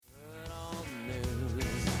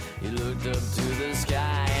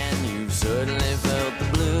sky and you've certainly felt the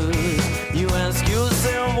blues. You ask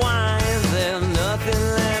yourself why is there nothing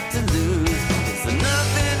left to lose? Is there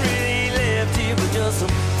nothing really left here but just some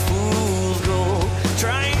fool's gold?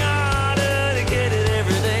 Trying harder to get it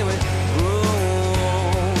every day we grow.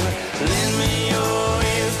 Lend me your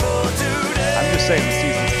ears for today. I'm just saying the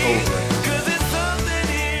season's over. 'Cause it's something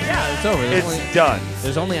here. Yeah, it's over. It's done.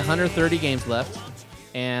 There's only 130 games left.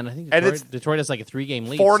 And I think Detroit has like a 3-game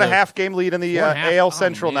lead. 4.5 game lead in the 4.5. AL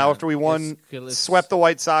Central now after we swept the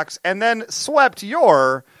White Sox, and then swept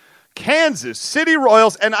your Kansas City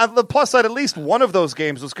Royals. And on the plus side, at least one of those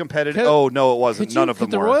games was competitive. Oh, no, it wasn't. None of them were.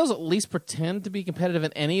 Could the were. Royals at least pretend to be competitive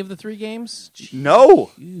in any of the 3 games?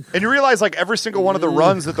 No. And you realize like every single one of the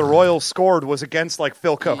runs that the Royals scored was against like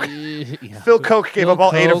Phil Koch. Yeah. Phil Koch gave up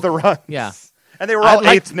all 8 of the runs. Yeah. And they were all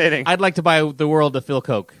eighth inning. I'd like to buy the world of Phil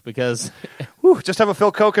Koch because... just have a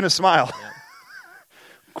Phil Koch and a smile.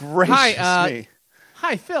 Gracious me.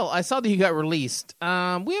 Hi, Phil. I saw that you got released.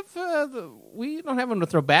 We don't have him to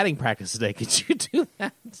throw batting practice today. Could you do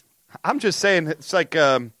that? I'm just saying, it's like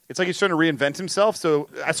he's trying to reinvent himself. So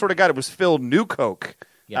I sort of got it was Phil Newcoke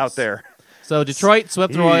out there. So Detroit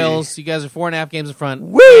swept the Royals. You guys are 4.5 games in front.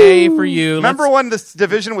 Woo! Yay for you. Remember when this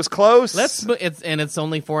division was close? It's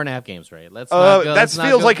only 4.5 games, right? That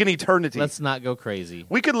feels like an eternity. Let's not go crazy.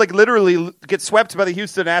 We could like literally get swept by the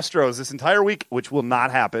Houston Astros this entire week, which will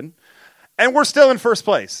not happen, and we're still in first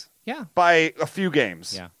place. Yeah, by a few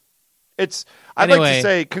games. Yeah, I'd like to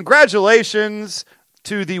say congratulations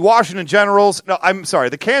to the Washington Generals. No, I'm sorry,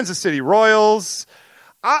 the Kansas City Royals.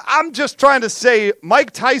 I'm just trying to say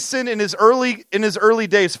Mike Tyson in his early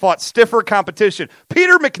days fought stiffer competition.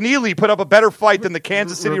 Peter McNeely put up a better fight than the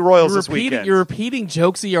Kansas City Royals this weekend. You're repeating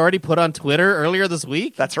jokes that you already put on Twitter earlier this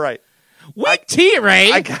week? That's right. Weak T,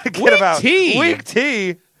 Ray. I gotta get him out. Weak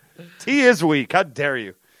T. T is weak. How dare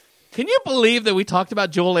you? Can you believe that we talked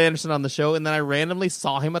about Joel Anderson on the show and then I randomly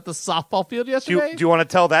saw him at the softball field yesterday? Do you want to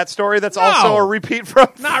tell that story? That's also a repeat from...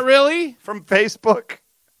 Not really. From Facebook.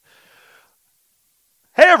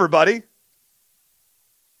 Hey, everybody.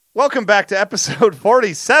 Welcome back to episode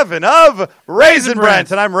 47 of Raisin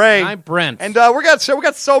Brent. And I'm Ray. I'm Brent. And we got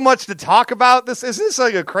so much to talk about. Is this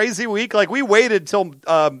like a crazy week? Like, we waited till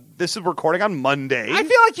this is recording on Monday. I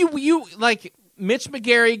feel like you like Mitch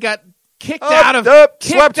McGarry got kicked out of...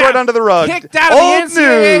 Swept right under the rug. Kicked out of the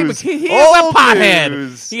NCAA. News. He is a pothead.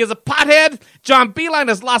 News. He is a pothead. John Beeline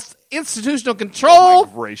has lost institutional control. Oh,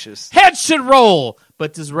 my gracious. Head should roll.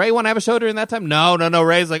 But does Ray want to have a show during that time? No.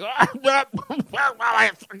 Ray's like, I got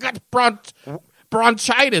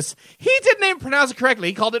bronchitis. He didn't even pronounce it correctly.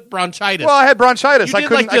 He called it bronchitis. Well, I had bronchitis. I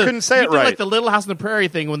couldn't say it right. You did like the Little House on the Prairie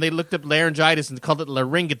thing when they looked up laryngitis and called it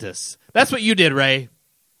laryngitis. That's what you did, Ray.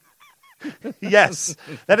 Yes,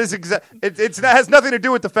 that is It has nothing to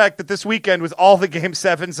do with the fact that this weekend was all the Game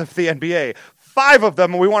 7s of the NBA. 5 of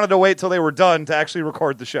them, and we wanted to wait till they were done to actually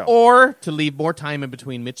record the show. Or to leave more time in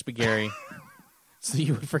between Mitch McGarry so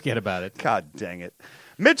you would forget about it. God dang it.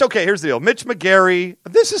 Okay, here's the deal. Mitch McGarry,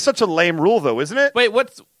 this is such a lame rule, though, isn't it? Wait,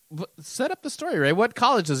 set up the story, Ray. What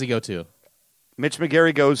college does he go to? Mitch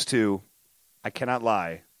McGarry goes to, I cannot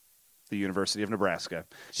lie, the University of Nebraska.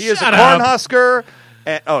 He is a Shut up. Cornhusker.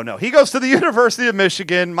 He goes to the University of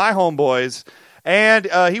Michigan, my homeboys, and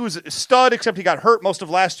he was a stud, except he got hurt most of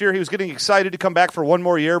last year. He was getting excited to come back for one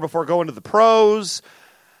more year before going to the pros.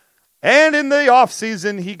 And in the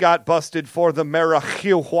offseason, he got busted for the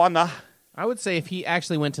marijuana. I would say if he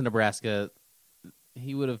actually went to Nebraska,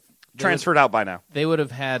 he would have transferred out by now. They would have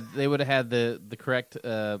had the correct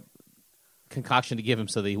concoction to give him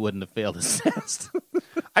so that he wouldn't have failed his test.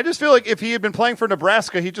 I just feel like if he had been playing for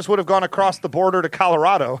Nebraska, he just would have gone across the border to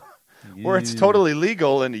Colorado, where it's totally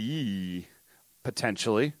legal and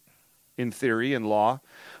potentially, in theory, in law.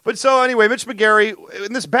 But so anyway, Mitch McGarry,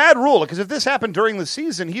 in this bad rule, because if this happened during the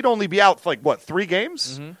season, he'd only be out for 3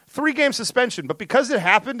 games? Mm-hmm. 3-game suspension. But because it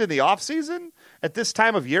happened in the offseason, at this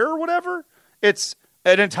time of year or whatever, it's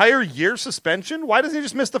an entire year suspension? Why doesn't he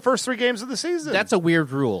just miss the first 3 games of the season? That's a weird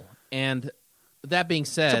rule. And that being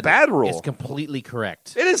said, it's a bad rule. It's completely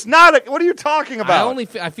correct. It is not. What are you talking about?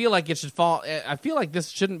 I feel like it should fall. I feel like this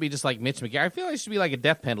shouldn't be just like Mitch McGarry. I feel like it should be like a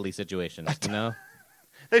death penalty situation. You know,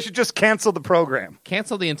 they should just cancel the program.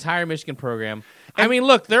 Cancel the entire Michigan program. I mean,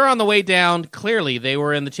 look, they're on the way down. Clearly, they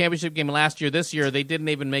were in the championship game last year. This year, they didn't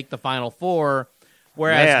even make the Final Four.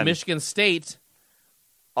 Whereas Michigan State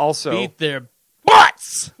also beat their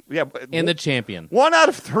butts. Yeah, in the champion. 1 out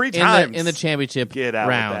of 3 times in the championship Get out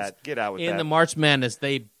rounds. With that. Get out with in that. In the March Madness,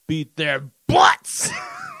 they beat their butts.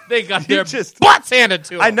 They got their butts handed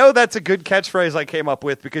to them. I know that's a good catchphrase I came up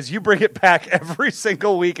with because you bring it back every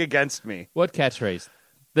single week against me. What catchphrase?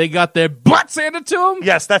 They got their butts handed to them?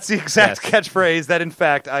 Yes, that's the exact Yes. catchphrase that, in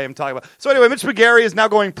fact, I am talking about. So anyway, Mitch McGarry is now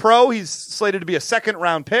going pro. He's slated to be a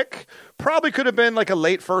second-round pick. Probably could have been like a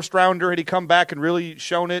late first-rounder had he come back and really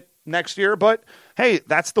shown it next year. But, hey,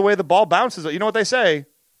 that's the way the ball bounces. You know what they say?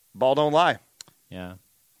 Ball don't lie. Yeah.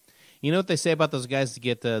 You know what they say about those guys to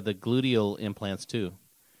get the gluteal implants, too?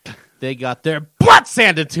 They got their butts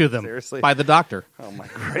handed to them Seriously? by the doctor. Oh, my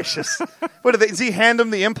gracious. What does he hand him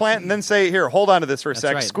the implant and then say, here, hold on to this for a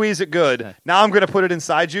sec, right. squeeze it good. Now I'm going to put it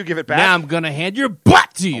inside you, give it back? Now I'm going to hand your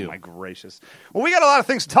butt to you. Oh, my gracious. Well, we got a lot of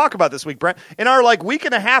things to talk about this week, Brent. In our, week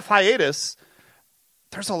and a half hiatus,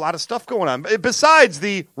 there's a lot of stuff going on. Besides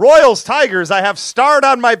the Royals-Tigers, I have starred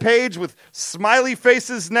on my page with smiley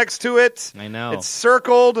faces next to it. I know. It's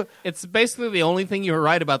circled. It's basically the only thing you were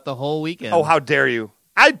right about the whole weekend. Oh, how dare you.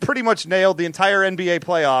 I pretty much nailed the entire NBA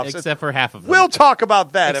playoffs. Except for half of them. We'll talk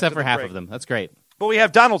about that. Except after for the half break. of them. That's great. But we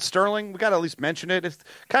have Donald Sterling. We got to at least mention it. It's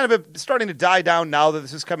kind of starting to die down now that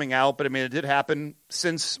this is coming out. But, I mean, it did happen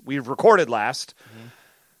since we've recorded last. Mm-hmm.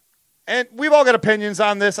 And we've all got opinions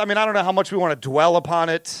on this. I mean, I don't know how much we want to dwell upon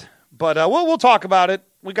it. But we'll talk about it.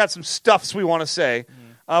 We got some stuffs we want to say.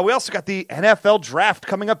 We also got the NFL draft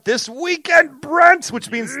coming up this weekend, Brent, which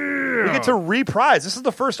means we get to reprise. This is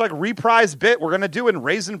the first reprise bit we're going to do in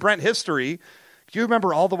Raisin Brent history. Do you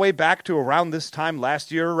remember all the way back to around this time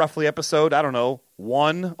last year, roughly episode,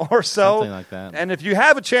 1 or so? Something like that. And if you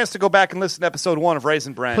have a chance to go back and listen to episode 1 of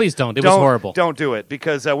Raisin Brent, Please don't. It was horrible. Don't do it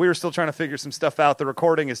because we were still trying to figure some stuff out. The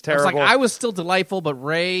recording is terrible. I was still delightful, but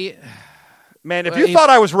Ray... Man, if you thought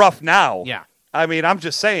I was rough now... Yeah. I mean, I'm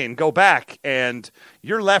just saying, go back, and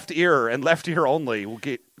your left ear and left ear only will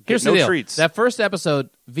get Here's no the deal. treats. That first episode,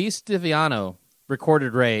 V. Stiviano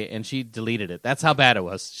recorded Ray, and she deleted it. That's how bad it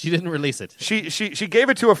was. She didn't release it. She gave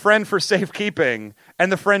it to a friend for safekeeping, and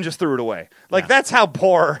the friend just threw it away. That's how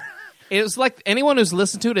poor. It was like anyone who's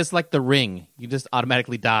listened to it, it's like The Ring. You just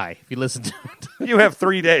automatically die if you listen to it. You have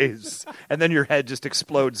 3 days, and then your head just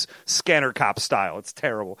explodes Scanner Cop style. It's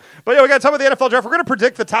terrible. But yeah, we got to talk about the NFL draft. We're going to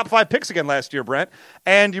predict the top 5 picks again last year, Brent.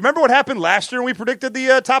 And you remember what happened last year when we predicted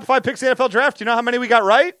the top 5 picks of the NFL draft? Do you know how many we got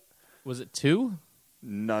right? Was it 2?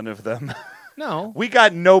 None of them. No. We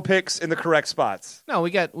got no picks in the correct spots. No,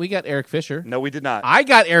 we got Eric Fisher. No, we did not. I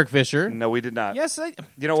got Eric Fisher. No, we did not. Yes,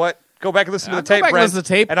 You know what? Go back and listen to the I'll go tape, back and Brent. listen to the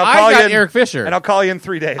tape. And I'll I call got you in, Eric Fisher. And I'll call you in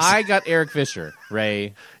 3 days. I got Eric Fisher.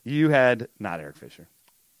 Ray. You had not Eric Fisher.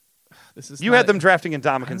 This is You not- had them drafting I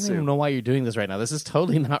Ndamukong don't Suh. even know why you're doing this right now. This is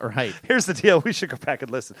totally not right. Here's the deal. We should go back and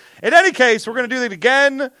listen. In any case, we're going to do it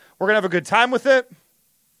again. We're going to have a good time with it.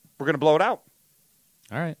 We're going to blow it out.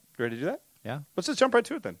 All right. You ready to do that? Yeah. Let's just jump right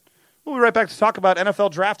to it then. We'll be right back to talk about NFL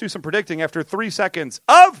draft, do some predicting after 3 seconds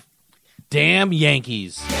of... Damn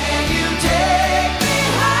Yankees.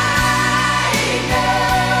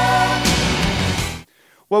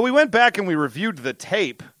 Well, we went back and we reviewed the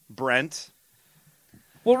tape, Brent.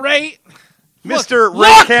 Well, Ray, Mr. Ray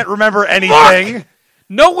look! can't remember anything.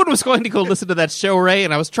 no one was going to go listen to that show, Ray,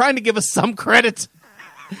 and I was trying to give us some credit.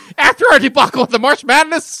 After our debacle with the March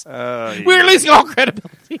Madness, we're losing all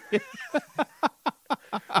credibility.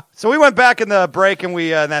 So we went back in the break and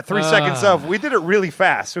we, in that 3 seconds of, we did it really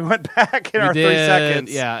fast. We went back in our 3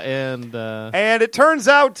 seconds. Yeah, and And it turns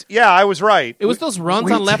out, I was right. it was those runs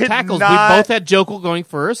We on left did tackles. not- We both had Jokel going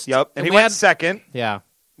first. Yep, and he we went had, second. Yeah.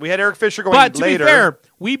 We had Eric Fisher going But to later. be fair,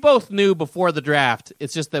 we both knew before the draft.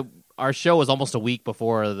 It's just that our show was almost a week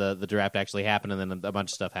before the draft actually happened, and then a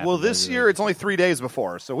bunch of stuff happened. Well, this year it's only 3 days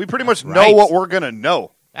before, so we pretty much know right. what we're going to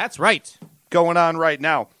know That's right. going on right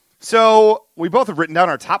now. So we both have written down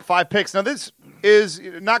our top 5 picks. Now, this is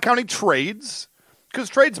not counting trades, because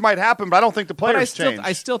trades might happen, but I don't think the But players change.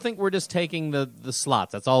 I still think we're just taking the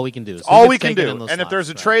slots. That's all we can do. So All we're we just can taking do. in those And if slots, there's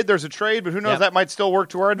a right. trade, there's a trade, but who knows, Yep. that might still work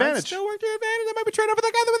to our Might advantage. still work to your advantage. I might be trading over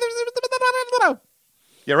the guy.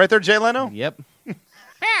 Yeah, right there, Jay Leno? Yep.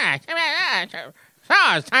 So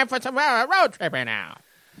it's time for some road tripping now.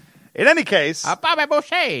 In any case, Bobby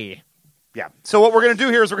Boucher. yeah. So what we're going to do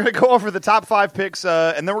here is we're going to go over the top 5 picks,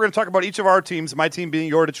 and then we're going to talk about each of our teams, my team being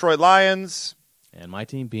your Detroit Lions. And my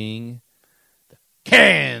team being the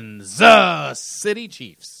Kansas City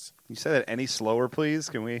Chiefs. Can you say that any slower, please?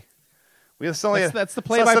 Can we? That's only That's the it's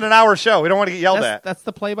play less by than an hour show. We don't want to get yelled at. That's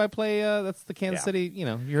the play-by-play. That's the Kansas Yeah. City.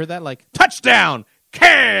 You heard that like touchdown,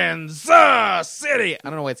 Kansas City. I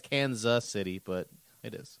don't know why it's Kansas City, but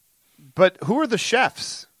it is. But who are the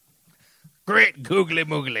chefs? Great googly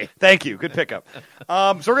moogly. Thank you. Good pickup.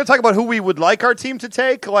 So we're going to talk about who we would like our team to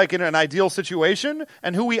take, like in an ideal situation,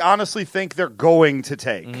 and who we honestly think they're going to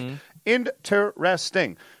take. Mm-hmm.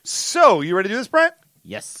 Interesting. So, you ready to do this, Brent?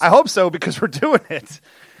 Yes. I hope so, because we're doing it.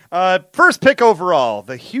 First pick overall,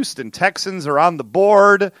 the Houston Texans are on the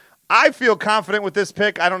board. I feel confident with this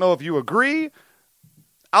pick. I don't know if you agree.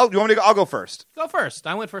 I'll go first. Go first.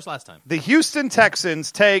 I went first last time. The Houston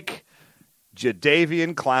Texans take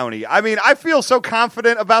Jadeveon Clowney. I mean, I feel so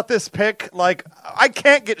confident about this pick. Like, I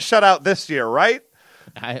can't get shut out this year, right?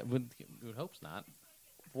 I would hope not.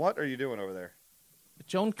 What are you doing over there?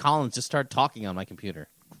 Joan Collins just started talking on my computer.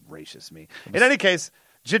 Gracious me. In any case,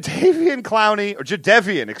 Jadeveon Clowney, or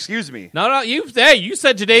Jadeveon, excuse me. No, you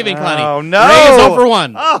said Jadeveon Clowney. Oh, no. Ray is 0 for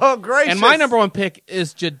 1. Oh, gracious. And my number 1 pick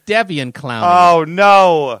is Jadeveon Clowney. Oh,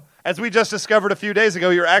 no. As we just discovered a few days ago,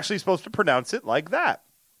 you're actually supposed to pronounce it like that.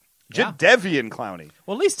 Yeah. Jadeveon Clowney.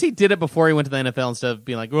 Well, at least he did it before he went to the NFL instead of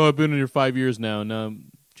being like, oh, I've been here 5 years now. No,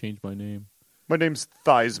 change my name. My name's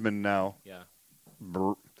Theismann now. Yeah.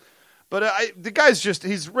 Brr. But the guy's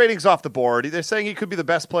his ratings off the board. They're saying he could be the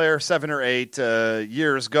best player 7 or 8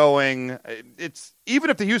 years going. It's even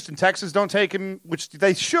if the Houston Texans don't take him, which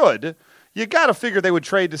they should, you got to figure they would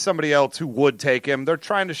trade to somebody else who would take him. They're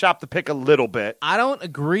trying to shop the pick a little bit. I don't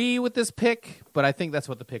agree with this pick, but I think that's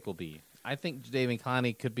what the pick will be. I think Jadeveon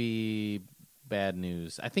Clowney could be bad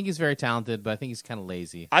news. I think he's very talented, but I think he's kind of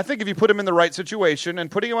lazy. I think if you put him in the right situation and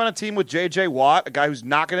putting him on a team with J.J. Watt, a guy who's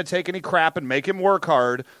not going to take any crap and make him work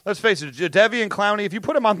hard, let's face it, Jadeveon Clowney, if you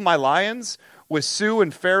put him on my Lions with Sue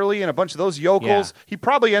and Fairley and a bunch of those yokels, he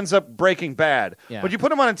probably ends up breaking bad. Yeah. But you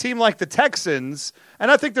put him on a team like the Texans, and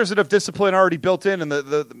I think there's enough discipline already built in, and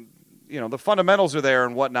the fundamentals are there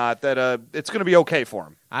and whatnot, that it's going to be okay for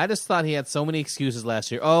him. I just thought he had so many excuses last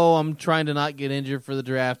year. Oh, I'm trying to not get injured for the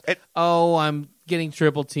draft. I'm getting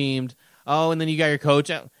triple teamed. Oh, and then you got your coach.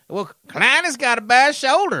 Well, Clowney's got a bad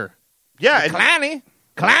shoulder. Yeah. Clowney's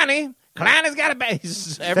got a bad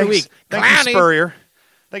every week. Thank you, Spurrier.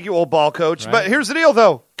 Thank you, old ball coach. Right. But here's the deal,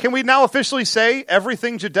 though. Can we now officially say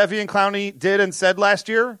everything Jadeveon Clowney did and said last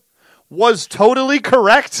year was totally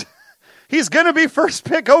correct? He's going to be first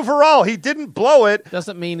pick overall. He didn't blow it.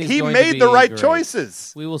 Doesn't mean he going made to be the right great.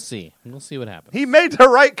 choices. We will see. We'll see what happens. He made the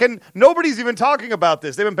right. Nobody's even talking about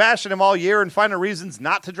this. They've been bashing him all year and finding reasons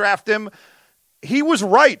not to draft him. He was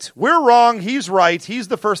right. We're wrong. He's right. He's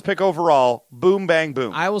the first pick overall. Boom, bang,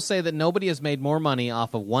 boom. I will say that nobody has made more money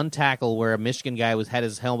off of one tackle where a Michigan guy had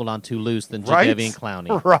his helmet on too loose than Jadeveon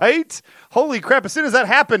Clowney. Right? Holy crap. As soon as that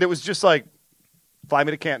happened, it was just like, fly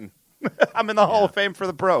me to Canton. I'm in the Hall of Fame for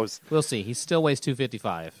the pros. We'll see. He still weighs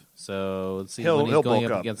 255. So let's see when he's he'll going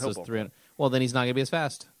bulk up up. against He'll those bulk 300. Well, then he's not going to be as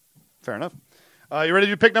fast. Fair enough. You ready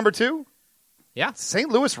to do pick number 2? Yeah. St.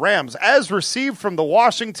 Louis Rams, as received from the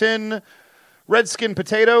Washington Redskin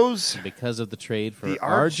Potatoes. Because of the trade for The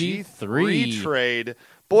RG3 trade.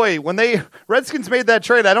 Boy, when Redskins made that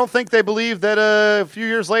trade, I don't think they believed that a few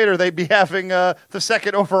years later they'd be having the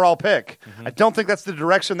second overall pick. Mm-hmm. I don't think that's the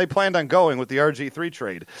direction they planned on going with the RG3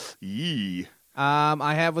 trade. Yee.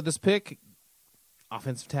 I have with this pick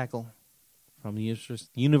offensive tackle from the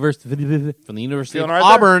University of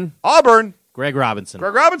Right Auburn. Greg Robinson.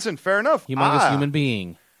 Greg Robinson, fair enough. Humongous human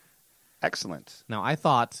being. Excellent. Now, I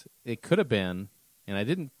thought it could have been, and I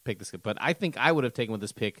didn't pick this, but I think I would have taken with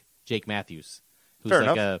this pick Jake Matthews, who's fair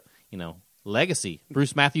like enough. legacy.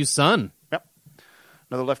 Bruce Matthews' son. Yep.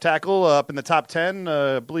 Another left tackle up in the top 10.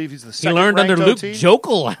 I believe he's the second. He learned under Luke OT.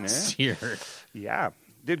 Jokel last year. Yeah.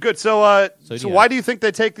 Did good. So why do you think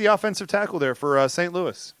they take the offensive tackle there for St.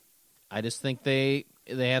 Louis? I just think they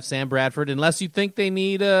have Sam Bradford. Unless you think they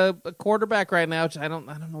need a quarterback right now, which I don't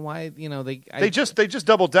know why. They just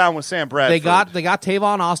doubled down with Sam Bradford. They got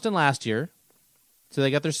Tavon Austin last year, so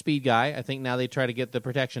they got their speed guy. I think now they try to get the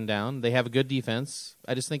protection down. They have a good defense.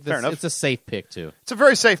 I just think it's a safe pick too. It's a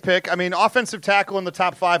very safe pick. I mean, offensive tackle in the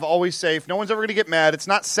top 5 always safe. No one's ever going to get mad. It's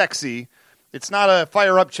not sexy. It's not a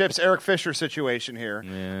fire up chips Eric Fisher situation here.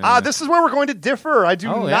 Yeah. This is where we're going to differ. I do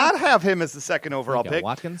not have him as the second overall pick.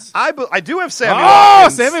 Watkins? I do have Sammy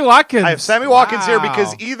Watkins. Sammy Watkins. I have Sammy Watkins here Wow.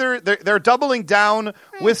 because either they're doubling down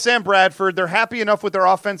with Sam Bradford. They're happy enough with their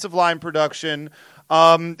offensive line production.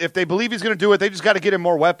 If they believe he's going to do it, they just got to get him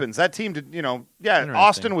more weapons. That team did,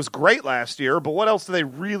 Austin was great last year, but what else do they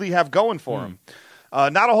really have going for him?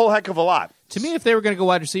 Not a whole heck of a lot. To me, if they were going to go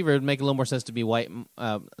wide receiver, it would make a little more sense to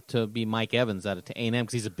be Mike Evans out of A&M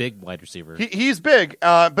because he's a big wide receiver. He's big,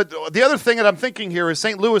 but the other thing that I'm thinking here is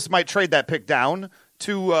St. Louis might trade that pick down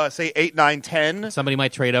to say 8, 9, 10. Somebody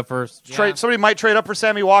might trade up for Somebody might trade up for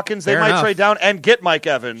Sammy Watkins. They Fair might enough. trade down and get Mike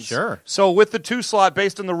Evans. Sure. So with the 2 slot,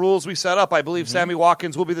 based on the rules we set up, I believe Sammy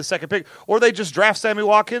Watkins will be the second pick. Or they just draft Sammy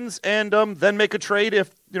Watkins and then make a trade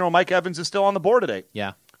if Mike Evans is still on the board today.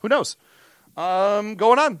 Yeah. Who knows?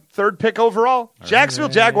 Going on. 3rd pick overall. Jacksonville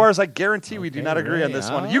Jaguars, I guarantee we do not agree on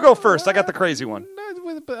this one. You go first. I got the crazy one.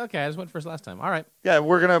 Okay, I just went first last time. All right. Yeah,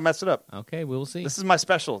 we're going to mess it up. Okay, we will see. This is my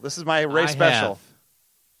special. This is my Ray I special.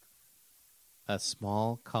 have a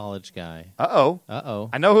small college guy. Uh-oh.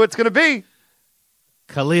 I know who it's going to be.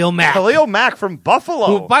 Khalil Mack. Khalil Mack from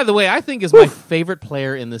Buffalo. Who, by the way, I think is my favorite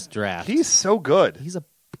player in this draft. He's so good. He's a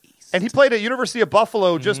beast. And he played at University of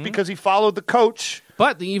Buffalo just because he followed the coach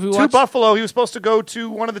But if you to watch, Buffalo. He was supposed to go to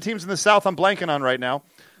one of the teams in the South I'm blanking on right now.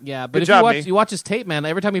 yeah, but Good if job, you watch his tape, man,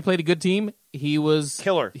 every time he played a good team, he was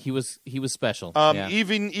Killer. He was special. Yeah.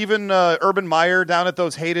 Even Urban Meyer down at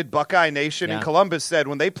those hated Buckeye Nation in Yeah. Columbus said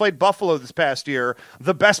when they played Buffalo this past year,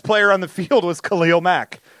 the best player on the field was Khalil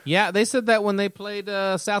Mack. Yeah, they said that when they played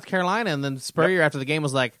South Carolina, and then Spurrier after the game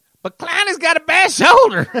was like, "But Clowney's got a bad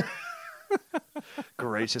shoulder."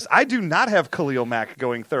 Gracious. I do not have Khalil Mack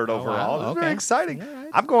going third overall. wow. It's Okay. very exciting. Yeah, right.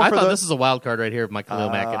 I'm going I for thought the this is a wild card right here of my Khalil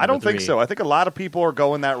Mack. At I don't number think 3. so. I think a lot of people are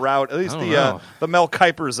going that route, at least I don't know. the Mel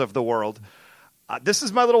Kipers of the world. This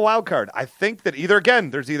is my little wild card. I think that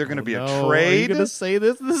there's either going to be a Are you trade. going to say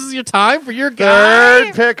this? This is your time for your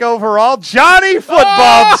guy? Third pick overall, Johnny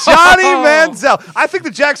Football, Johnny Manziel. I think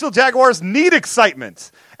the Jacksonville Jaguars need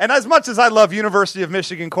excitement. And as much as I love University of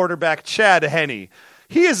Michigan quarterback Chad Henne,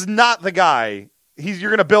 he is not the guy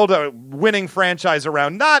you're going to build a winning franchise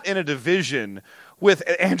around, not in a division with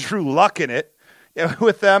Andrew Luck in it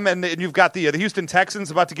with them. And you've got the Houston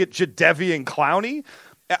Texans about to get Jadeveon Clowney.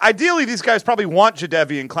 Ideally, these guys probably want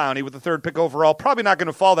Jadeveon Clowney with the third pick overall. Probably not going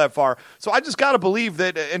to fall that far. So I just got to believe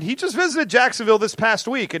that. And he just visited Jacksonville this past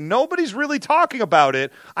week, and nobody's really talking about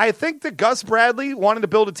it. I think that Gus Bradley wanted to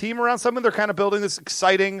build a team around something. They're kind of building this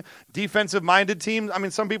exciting defensive-minded team. I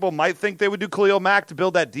mean, some people might think they would do Khalil Mack to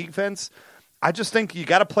build that defense. I just think you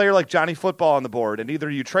got a player like Johnny Football on the board, and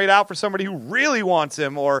either you trade out for somebody who really wants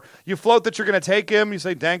him, or you float that you're going to take him. You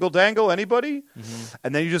say, dangle, anybody? Mm-hmm.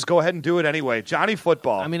 And then you just go ahead and do it anyway. Johnny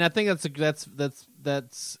Football. I mean, I think that's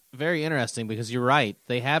very interesting because you're right.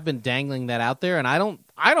 They have been dangling that out there, and I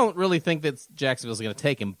don't really think that Jacksonville's going to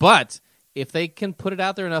take him. But if they can put it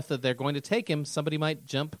out there enough that they're going to take him, somebody might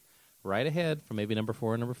jump right ahead from maybe number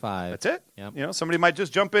 4 and number 5. That's it. Yep. Somebody might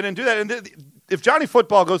just jump in and do that. And if Johnny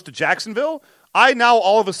Football goes to Jacksonville, I now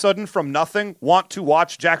all of a sudden from nothing want to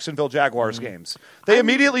watch Jacksonville Jaguars games. They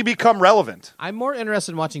immediately become relevant. I'm more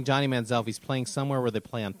interested in watching Johnny Manziel if he's playing somewhere where they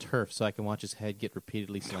play on turf, so I can watch his head get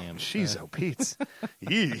repeatedly slammed. Jeez, Pete.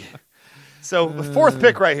 Yee. So the fourth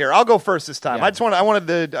pick right here. I'll go first this time. Yeah. I wanted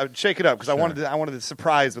to shake it up because Sure. I wanted to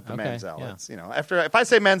surprise with the Okay, Manziel. yeah. It's, if I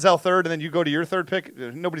say Manziel third and then you go to your third pick,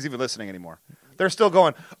 nobody's even listening anymore. They're still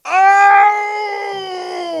going,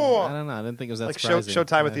 oh! I don't know. I didn't think it was that Like surprising.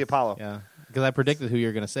 Showtime at the Apollo. Yeah, because I predicted who you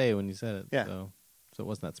were going to say when you said it. Yeah. So it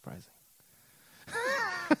wasn't that surprising.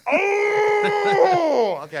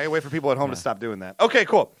 Oh! Okay, I wait for people at home to stop doing that. Okay,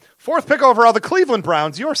 cool. Fourth pick overall, the Cleveland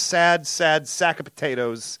Browns. Your sad sack of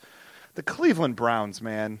potatoes. The Cleveland Browns,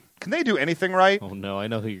 man. Can they do anything right? Oh, no. I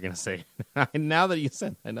know who you're going to say. Now that you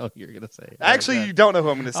said I know who you're going to say. Actually, you don't know who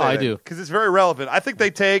I'm going to say. I do. Because it's very relevant. I think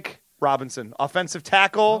they take Robinson, offensive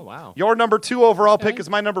tackle. Oh, wow. Your number 2 overall pick is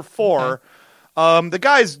my number 4. Okay. The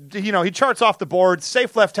guy's, he charts off the board,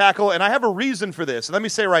 safe left tackle, and I have a reason for this. And let me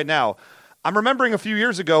say right now, I'm remembering a few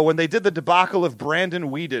years ago when they did the debacle of Brandon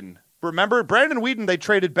Weeden. Remember, Brandon Weeden, they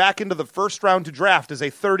traded back into the first round to draft as a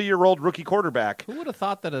 30-year-old rookie quarterback. Who would have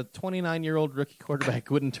thought that a 29-year-old rookie quarterback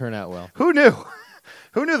wouldn't turn out well? Who knew?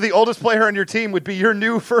 Who knew the oldest player on your team would be your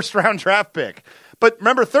new first-round draft pick? But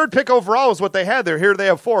remember, third pick overall is what they had there. Here they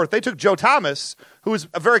have fourth. They took Joe Thomas, who was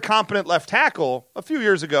a very competent left tackle a few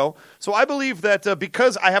years ago. So I believe that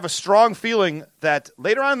because I have a strong feeling that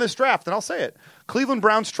later on in this draft, and I'll say it, Cleveland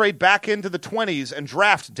Browns trade back into the 20s and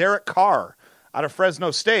draft Derek Carr out of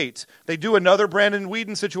Fresno State. They do another Brandon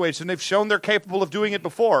Weeden situation. They've shown they're capable of doing it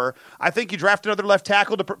before. I think you draft another left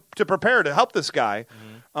tackle to prepare to help this guy.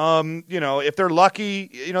 If they're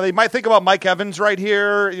lucky, they might think about Mike Evans right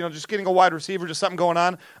here, just getting a wide receiver, just something going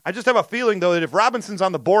on. I just have a feeling, though, that if Robinson's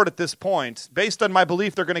on the board at this point, based on my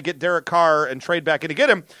belief they're going to get Derek Carr and trade back in to get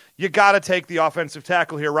him, you got to take the offensive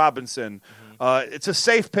tackle here, Robinson. It's a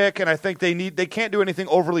safe pick, and I think they can't do anything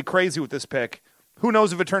overly crazy with this pick. Who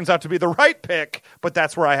knows if it turns out to be the right pick, but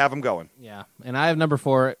that's where I have him going. Yeah, and I have number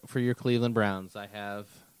 4 for your Cleveland Browns. I have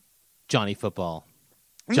Johnny Football.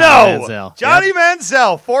 Manziel. Johnny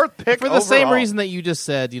Manziel, fourth pick For the overall. same reason that you just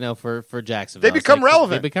said, for Jacksonville. They become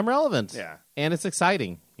relevant. They become relevant. Yeah. And it's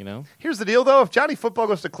exciting, Here's the deal, though. If Johnny Football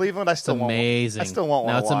goes to Cleveland, I still won't. Amazing. I still won't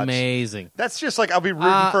want to watch. It's amazing. That's just like I'll be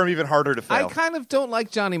rooting for him even harder to fail. I kind of don't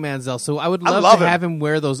like Johnny Manziel, so I would love love to him. have him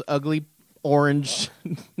wear those ugly orange,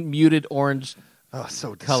 muted orange Oh,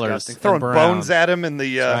 so colors disgusting. and Throwing brown. bones at him in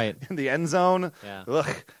the right. in the end zone. Yeah.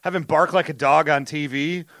 Ugh. Have him bark like a dog on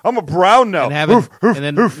TV. I'm a brown now. And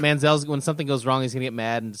then Manziel's, when something goes wrong, he's going to get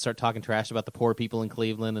mad and start talking trash about the poor people in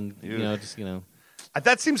Cleveland and,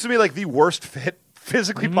 That seems to me like the worst fit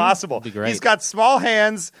physically possible. That'd be great. He's got small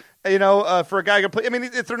hands, for a guy who can play. I mean,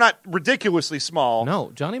 if they're not ridiculously small.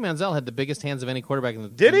 No, Johnny Manziel had the biggest hands of any quarterback in the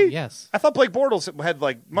Did he? Yes. I thought Blake Bortles had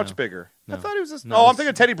much No. bigger. No. I thought he was just. No, I'm it's-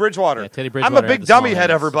 thinking Teddy Bridgewater. Yeah, Teddy I'm Bridgewater a had big the small dummy head,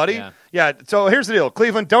 hands. everybody. Yeah. So here's the deal,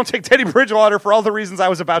 Cleveland. Don't take Teddy Bridgewater for all the reasons I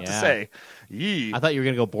was about to Yeah. say. Yee. I thought you were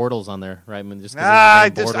going to go Bortles on there, right? I mean, just 'cause I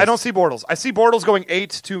his name Bortles. don't see Bortles. I see Bortles going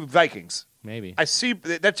 8 to Vikings. Maybe. I see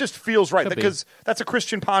that just feels right Could be. because that's a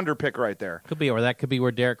Christian Ponder pick right there. Could be, or that could be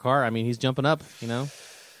where Derek Carr, I mean, he's jumping up,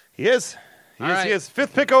 He is. He All is. right. He is.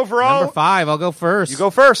 5th pick overall. Number 5, I'll go first. You go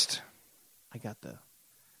first. I got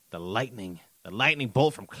the lightning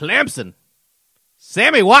bolt from Clemson.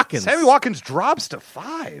 Sammy Watkins. Sammy Watkins drops to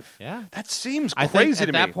 5. Yeah. That seems I crazy think to at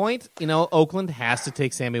me. that point, Oakland has to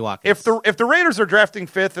take Sammy Watkins. If the Raiders are drafting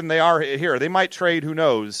 5th and they are here, they might trade. Who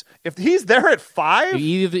knows? If he's there at 5, they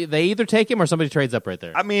either take him or somebody trades up right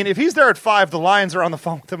there. I mean, if he's there at 5, the Lions are on the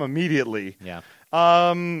phone with him immediately. Yeah.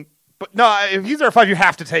 But no, if he's there at 5, you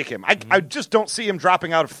have to take him. I just don't see him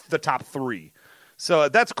dropping out of the top 3. So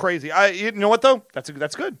that's crazy. You know what though? That's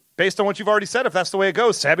good. Based on what you've already said, if that's the way it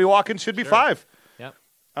goes, Sammy Watkins should be 5. Yep.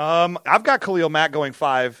 I've got Khalil Mack going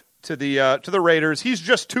 5 to the Raiders. He's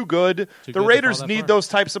just too good. Too The good to Raiders fall that need far. those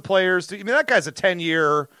types of players. I mean, that guy's a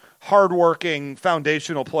 10-year, hardworking,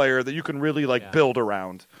 foundational player that you can really build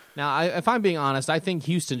around. Now, if I'm being honest, I think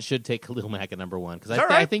Houston should take Khalil Mack at number 1 because All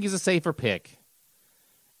right. I think he's a safer pick.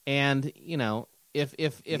 And if Yeah.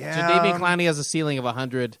 Jadeveon Clowney has a ceiling of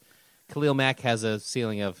 100, Khalil Mack has a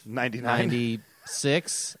ceiling of 99.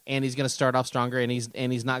 96, and he's going to start off stronger, and he's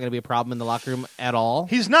not going to be a problem in the locker room at all.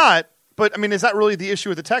 He's not. But, I mean, is that really the issue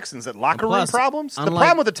with the Texans? That locker room plus, problems? The unlike-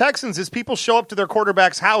 problem with the Texans is people show up to their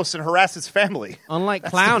quarterback's house and harass his family. Unlike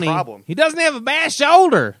That's the Clowney, problem. he doesn't have a bad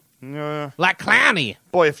shoulder like Clowney.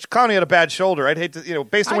 Boy, if Clowney had a bad shoulder, I'd hate to,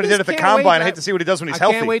 based on I what he just did at the can't Combine, wait. I'd hate to see what he does when he's I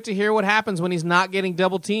healthy. can't wait to hear what happens when he's not getting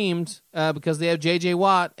double teamed because they have J.J.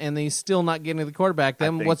 Watt and he's still not getting to the quarterback.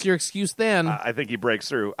 Then think- what's your excuse then? I think he breaks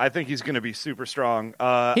through. I think he's going to be super strong.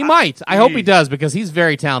 He might. I hope he does because he's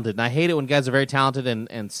very talented, and I hate it when guys are very talented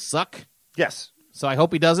and suck. Yes. So I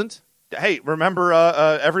hope he doesn't. Hey, remember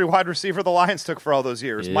every wide receiver the Lions took for all those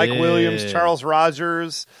years? Mike Yeah. Williams, Charles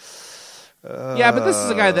Rogers. Yeah, but this is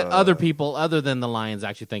a guy that other people, other than the Lions,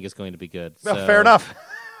 actually think is going to be good. Well, So- fair enough.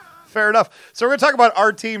 Fair enough. So we're going to talk about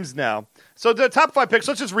our teams now. So the top 5 picks,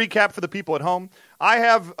 let's just recap for the people at home. I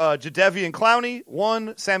have Jadeveon Clowney,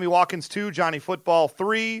 1, Sammy Watkins, 2, Johnny Football,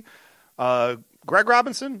 3, Greg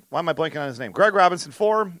Robinson. Why am I blanking on his name? Greg Robinson,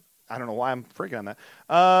 4. I don't know why I'm freaking on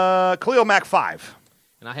that. Khalil Mack, 5.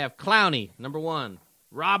 And I have Clowney, number 1.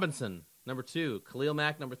 Robinson, number 2. Khalil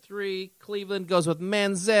Mack, number 3. Cleveland goes with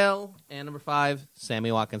Manziel. And number 5,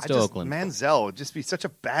 Sammy Watkins to Oakland. Manziel would just be such a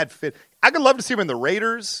bad fit. I could love to see him in the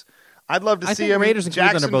Raiders. I'd love to I see think him Raiders in and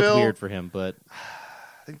Cleveland are Jacksonville. both weird for him, but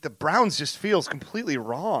I think the Browns just feels completely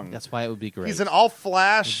wrong. that's why it would be great. He's an all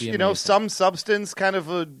flash, It'd be amazing. some substance, kind of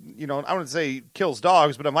a, I wouldn't say kills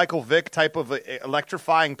dogs, but a Michael Vick type of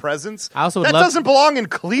electrifying presence. I also would that love- doesn't belong in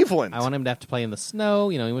Cleveland. I want him to have to play in the snow.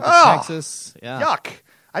 He went to Oh, Texas. Yeah. Yuck!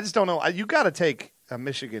 I just don't know. You got to take a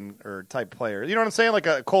Michigan or type player. You know what I'm saying? Like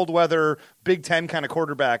a cold weather Big Ten kind of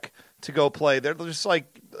quarterback to go play. They're just like,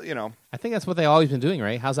 I think that's what they've always been doing,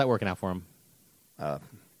 right? How's that working out for him?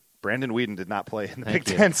 Brandon Whedon did not play in the Thank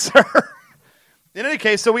Big you. Ten, sir. In any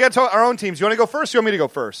case, so we got our own teams. You want to go first? Or you want me to go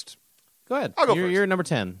first? Go ahead. I'll go first. You're number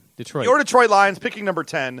 10, Detroit. Your Detroit Lions picking number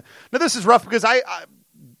 10. Now, this is rough because I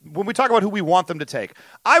when we talk about who we want them to take,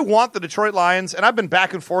 I want the Detroit Lions, and I've been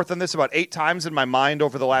back and forth on this about 8 times in my mind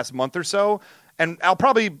over the last month or so. And I'll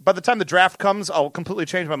probably, by the time the draft comes, I'll completely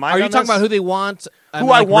change my mind Are you on talking this. about who they want? Who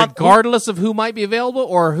I want- regardless of who might be available,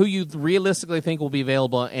 or who you realistically think will be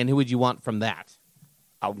available, and who would you want from that?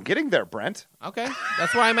 I'm getting there, Brent. Okay,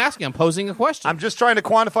 that's why I'm asking. I'm posing a question. I'm just trying to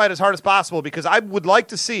quantify it as hard as possible because I would like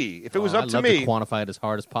to see, if it was up I'd to love me. to quantify it as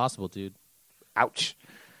hard as possible, dude. Ouch.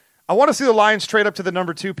 I want to see the Lions trade up to the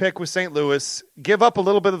number 2 pick with St. Louis, give up a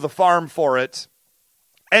little bit of the farm for it,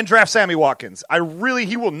 and draft Sammy Watkins.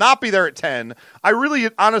 He will not be there at 10. I really,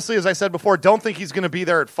 honestly, as I said before, don't think he's going to be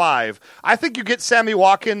there at 5. I think you get Sammy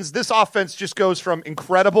Watkins. This offense just goes from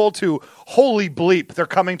incredible to holy bleep, they're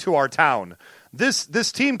coming to our town. This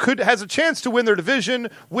team has a chance to win their division,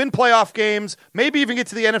 win playoff games, maybe even get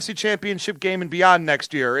to the NFC Championship game and beyond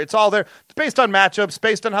next year. It's all there. It's based on matchups,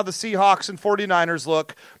 based on how the Seahawks and 49ers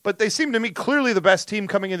look, but they seem to me clearly the best team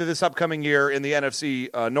coming into this upcoming year in the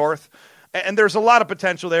NFC North. And there's a lot of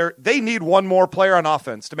potential there. They need one more player on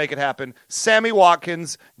offense to make it happen. Sammy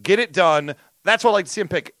Watkins, get it done. That's what I like to see him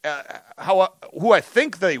pick. Who I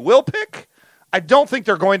think they will pick, I don't think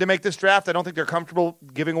they're going to make this draft. I don't think they're comfortable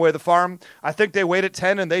giving away the farm. I think they wait at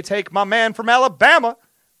 10 and they take my man from Alabama.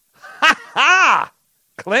 Ha!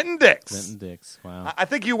 Clinton Dix. Clinton Dix, wow. I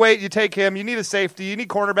think you wait, you take him. You need a safety. You need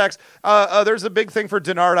cornerbacks. There's a big thing for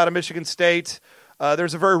Denard out of Michigan State.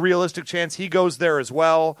 There's a very realistic chance he goes there as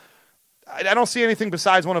well. I don't see anything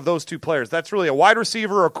besides one of those two players. That's really a wide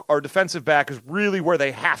receiver or defensive back is really where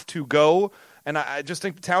they have to go. And I just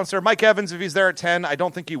think the talent's there. Mike Evans, if he's there at 10, I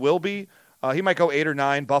don't think he will be. He might go 8 or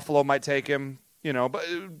 9. Buffalo might take him. But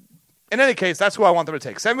in any case, that's who I want them to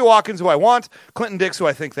take. Sammy Watkins, who I want. Clinton Dix, who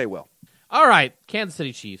I think they will. All right, Kansas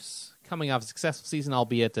City Chiefs coming off a successful season,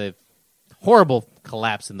 albeit a horrible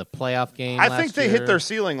collapse in the playoff game. I think they hit their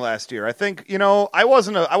ceiling last year. I think I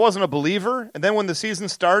wasn't a believer, and then when the season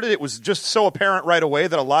started, it was just so apparent right away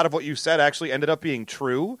that a lot of what you said actually ended up being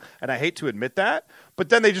true, and I hate to admit that. But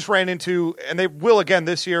then they just ran into, and they will again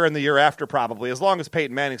this year and the year after probably, as long as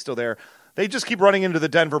Peyton Manning's still there. They just keep running into the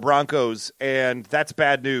Denver Broncos, and that's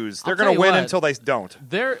bad news. They're going to win until they don't.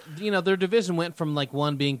 Their division went from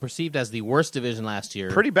one being perceived as the worst division last year,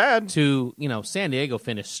 pretty bad, to San Diego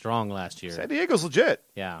finished strong last year. San Diego's legit.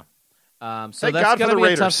 Yeah. So thank God for the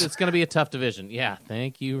Raiders. It's going to be a tough division. Yeah.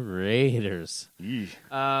 Thank you, Raiders.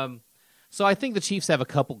 So I think the Chiefs have a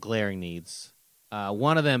couple glaring needs.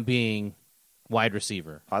 One of them being wide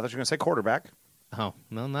receiver. I thought you were going to say quarterback. Oh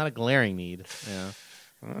no, not a glaring need. Yeah.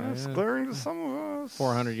 It's glaring to some of us.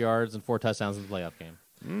 400 yards and 4 touchdowns in the playoff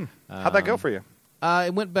game. How'd that go for you?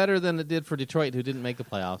 It went better than it did for Detroit, who didn't make the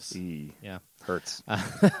playoffs. Yeah. Hurts.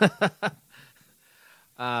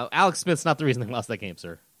 Alex Smith's not the reason they lost that game,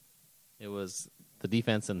 sir. It was the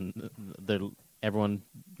defense and everyone.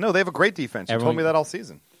 No, they have a great defense. You told me that all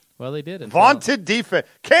season. Well, they did. Vaunted defense.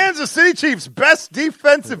 Kansas City Chiefs, best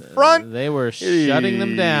defensive front. They were shutting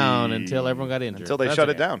them down until everyone got injured. Until they shut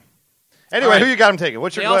it down. Anyway, who you got them taking?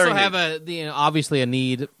 What's your glaring need? They also have obviously a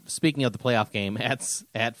need, speaking of the playoff game,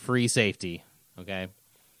 at free safety. Okay?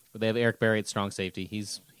 They have Eric Berry at strong safety.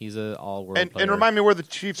 He's an all-world player. And remind me where the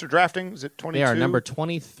Chiefs are drafting. Is it 22? They are number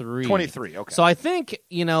 23. 23, okay. So I think,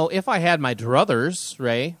 if I had my druthers,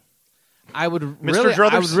 Ray, I would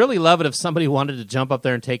really love it if somebody wanted to jump up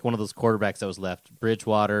there and take one of those quarterbacks that was left.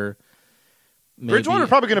 Bridgewater. Maybe. Bridgewater's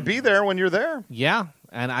probably going to be there when you're there. Yeah,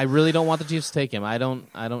 and I really don't want the Chiefs to take him. I don't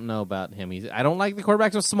know about him. I don't like the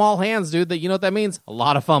quarterbacks with small hands, dude. You know what that means? A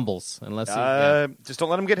lot of fumbles. Just don't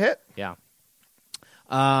let him get hit. Yeah.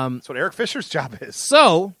 That's what Eric Fisher's job is.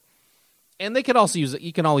 So, and they could also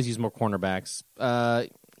you can always use more cornerbacks.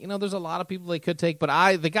 There's a lot of people they could take,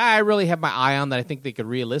 but the guy I really have my eye on that I think they could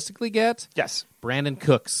realistically get. Yes. Brandon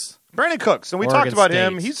Cooks. And we talked about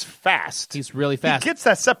him. He's fast. He's really fast. He gets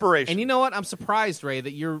that separation. And you know what? I'm surprised, Ray,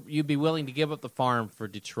 that you'd be willing to give up the farm for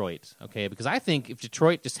Detroit. Okay, because I think if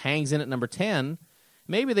Detroit just hangs in at number 10,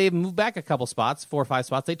 maybe they move back a couple spots, 4 or 5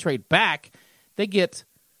 spots. They trade back. They get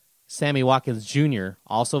Sammy Watkins Jr.,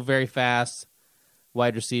 also very fast,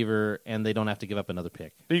 wide receiver, and they don't have to give up another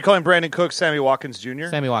pick. Are you calling Brandon Cooks Sammy Watkins Jr.?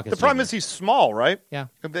 Sammy Watkins The problem is he's small, right? Yeah.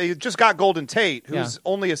 They just got Golden Tate, who's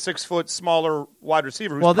only a 6 foot smaller wide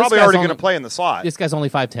receiver, who's probably already going to play in the slot. This guy's only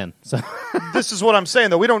 5'10". So this is what I'm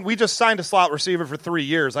saying, though. We just signed a slot receiver for 3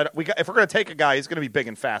 years. If we're going to take a guy, he's going to be big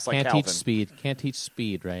and fast like Calvin. Can't teach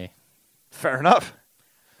speed, Ray. Fair enough.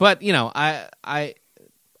 But, I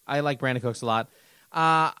like Brandon Cooks a lot.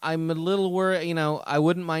 I'm a little worried, I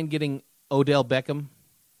wouldn't mind getting Odell Beckham.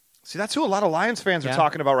 See, that's who a lot of Lions fans are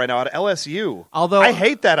talking about right now at LSU. Although I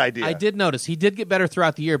hate that idea. I did notice he did get better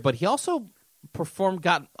throughout the year, but he also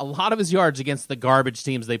got a lot of his yards against the garbage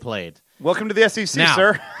teams they played. Welcome to the SEC, now,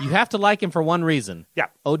 sir. You have to like him for one reason. Yeah.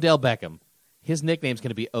 Odell Beckham. His nickname's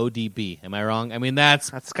going to be ODB. Am I wrong? I mean,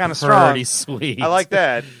 that's kind of strong. Pretty sweet. I like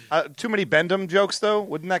that. Too many Bendham jokes, though?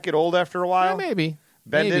 Wouldn't that get old after a while? Yeah, maybe.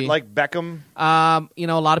 Bend it like Beckham. A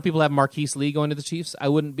lot of people have Marquise Lee going to the Chiefs. I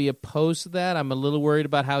wouldn't be opposed to that. I'm a little worried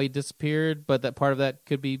about how he disappeared, but that part of that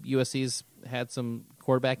could be USC's had some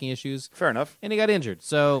quarterbacking issues. Fair enough. And he got injured.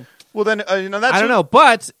 So, well, then that's I don't know.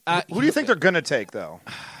 But who do you think they're going to take, though?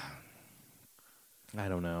 I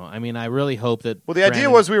don't know. I mean, I really hope that. Well, the idea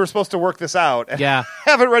was we were supposed to work this out. And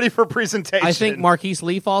have it ready for presentation. I think Marquise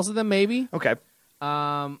Lee falls to them. Maybe. Okay.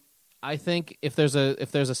 I think if there's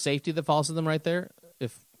a safety that falls to them right there.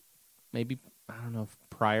 If maybe, I don't know if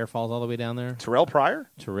Pryor falls all the way down there. Terrell Pryor?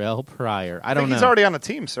 Terrell Pryor. I don't know. He's already on the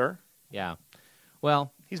team, sir. Yeah.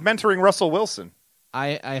 Well. He's mentoring Russell Wilson.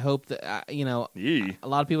 I hope that Yee. a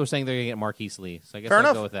lot of people are saying they're going to get Marquise Lee, so I guess Fair I'll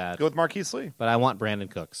enough. go with that. Go with Marquise Lee. But I want Brandon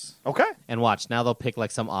Cooks. Okay. And watch, now they'll pick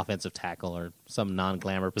like some offensive tackle or some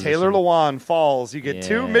non-glamour position. Taylor Lewan falls. You get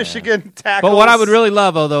 2 Michigan tackles. But what I would really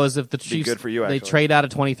love, though, is if the Chiefs good for you, they actually. trade out of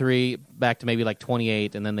 23 back to maybe like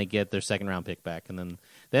 28, and then they get their second-round pick back, and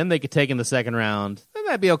then they could take in the second round. Then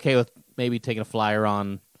I'd be okay with maybe taking a flyer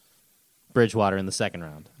on Bridgewater in the second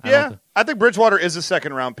round. I think Bridgewater is a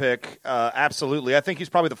second-round pick. Absolutely. I think he's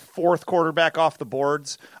probably the 4th quarterback off the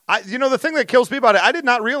boards. The thing that kills me about it, I did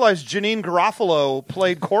not realize Janine Garofalo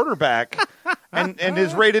played quarterback and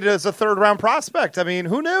is rated as a third-round prospect. I mean,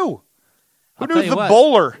 who knew? Who knew the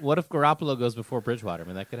bowler? What if Garoppolo goes before Bridgewater? I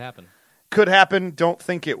mean, that could happen. Could happen. Don't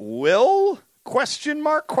think it will? Question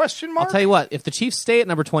mark? I'll tell you what. If the Chiefs stay at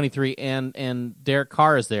number 23 and Derek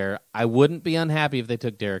Carr is there, I wouldn't be unhappy if they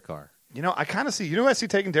took Derek Carr. I kind of see. Who I see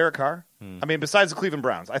taking Derek Carr? I mean, besides the Cleveland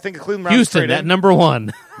Browns. I think the Cleveland Browns Houston at number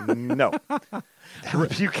 1. No.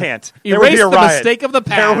 You can't. Erase There would be a the riot. mistake of the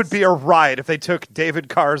past. There would be a riot if they took David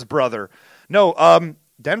Carr's brother. No,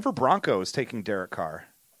 Denver Broncos taking Derek Carr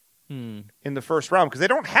in the first round because they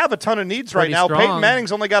don't have a ton of needs right Pretty now. strong. Peyton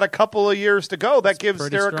Manning's only got a couple of years to go. That gives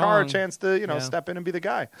pretty Derek Carr a strong. chance to, step in and be the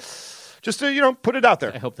guy. Just to, put it out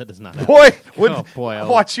I there. hope that does not happen. Boy, would Oh, boy,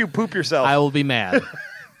 watch you poop yourself. I will be mad.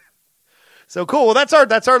 So cool. Well,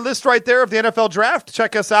 that's our list right there of the NFL draft.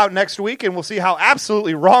 Check us out next week, and we'll see how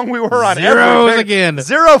absolutely wrong we were on Zeros everything. again.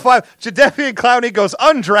 0-5. Jadeveon Clowney goes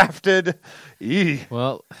undrafted. Eee.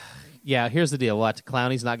 Well, yeah, here's the deal. Watch,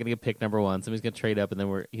 Clowney's not going to get picked number 1. Somebody's going to trade up, and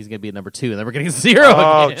then he's going to be at number 2, and then we're getting 0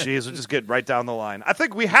 Oh, again. jeez. We'll just get right down the line. I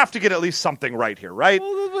think we have to get at least something right here, right?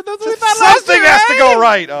 Well, that's what we thought last Something year, has to right? go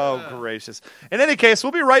right. Oh, gracious. In any case,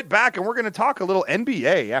 we'll be right back, and we're going to talk a little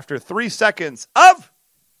NBA after 3 seconds of...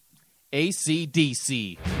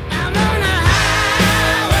 AC/DC. I'm on a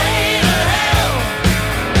highway to hell.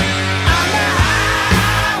 On the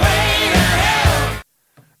highway to hell.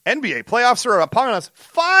 NBA playoffs are upon us.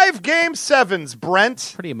 5 Game 7s,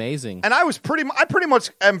 Brent. Pretty amazing. And I pretty much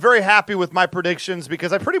am very happy with my predictions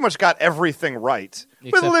because I pretty much got everything right,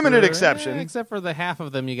 with limited exception. Except for the half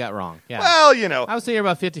of them you got wrong. Yeah. Well, I would say you're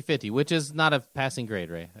about 50-50, which is not a passing grade,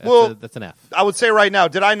 Ray. That's an F. I would say right now,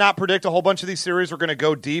 did I not predict a whole bunch of these series were going to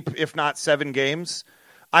go deep, if not 7 games?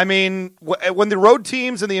 I mean, when the road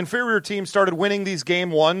teams and the inferior teams started winning these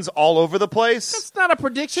game 1s all over the place, That's not a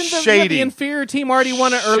prediction. Shady. The inferior team already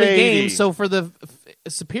won an early Shady. game, so for the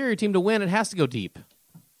superior team to win, it has to go deep.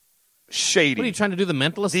 shady. What are you trying to do, the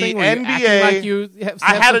mentalist The thing? Where you're NBA, acting like you have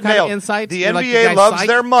I had some it kind of nailed. insight? The You're like NBA guy's loves psych?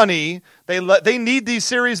 their money. They need these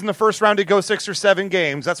series in the first round to go 6 or 7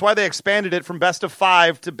 games. That's why they expanded it from best of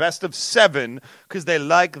 5 to best of 7 because they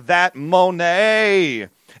like that money.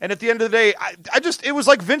 And at the end of the day, it was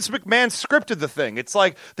like Vince McMahon scripted the thing. It's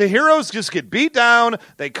like the heroes just get beat down,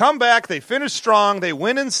 they come back, they finish strong, they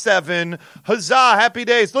win in 7. Huzzah, happy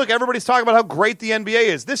days. Look, everybody's talking about how great the NBA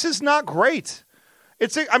is. This is not great.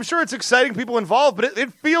 I'm sure it's exciting, people involved, but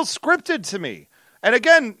it feels scripted to me. And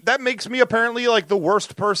again, that makes me apparently like the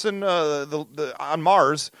worst person on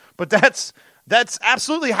Mars. But that's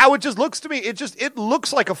absolutely how it just looks to me. It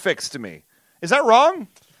looks like a fix to me. Is that wrong?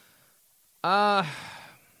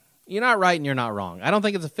 You're not right and you're not wrong. I don't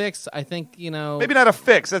think it's a fix. I think, Maybe not a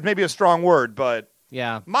fix. That's maybe a strong word, but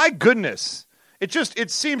yeah. my goodness, it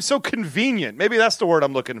seems so convenient. Maybe that's the word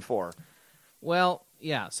I'm looking for. Well,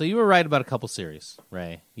 yeah. So you were right about a couple series,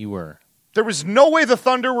 Ray. You were. There was no way the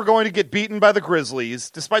Thunder were going to get beaten by the Grizzlies,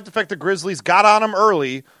 despite the fact the Grizzlies got on them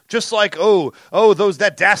early, just like,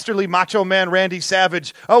 that dastardly macho man Randy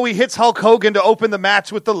Savage. Oh, he hits Hulk Hogan to open the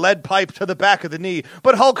match with the lead pipe to the back of the knee.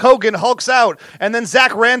 But Hulk Hogan hulks out, and then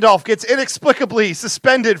Zach Randolph gets inexplicably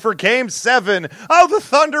suspended for Game 7. Oh, the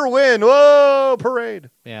Thunder win. Whoa, parade.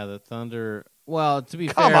 Yeah, the Thunder. Well, to be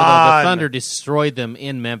fair, Come though, on. the Thunder destroyed them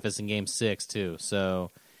in Memphis in Game 6, too.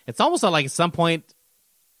 So it's almost like at some point,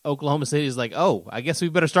 Oklahoma City is like, oh, I guess we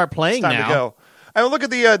better start playing Time now. to go. And look at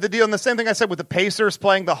the deal, and the same thing I said with the Pacers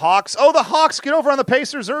playing the Hawks. Oh, the Hawks get over on the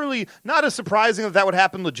Pacers early. Not as surprising that would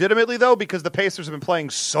happen legitimately, though, because the Pacers have been playing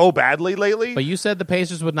so badly lately. But you said the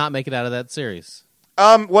Pacers would not make it out of that series.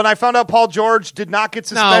 When I found out Paul George did not get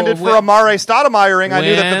suspended for Amare Stoudemiring,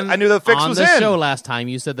 I knew the fix was in. On the show last time,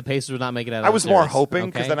 you said the Pacers would not make it out of that I was series. more hoping,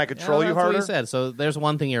 because Okay? then I could troll you that's harder. What you said. So there's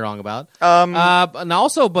one thing you're wrong about. And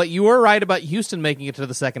also, but you were right about Houston making it to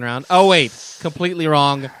the second round. Oh, wait. Completely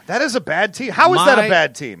wrong. That is a bad team. How is that a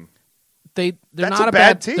bad team? They're That's not a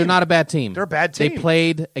bad team. They're not a bad team. They're a bad team. They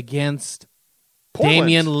played against Portland.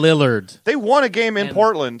 Damian Lillard. They won a game in and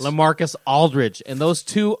Portland. LaMarcus Aldridge. And those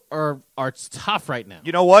two are tough right now.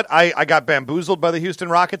 You know what? I got bamboozled by the Houston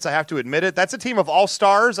Rockets. I have to admit it. That's a team of all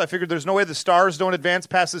stars. I figured there's no way the stars don't advance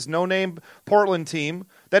past this no-name Portland team.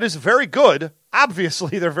 That is very good.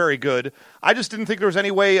 Obviously, they're very good. I just didn't think there was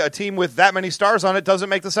any way a team with that many stars on it doesn't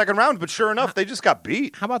make the second round. But sure enough, they just got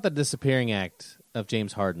beat. How about the disappearing act of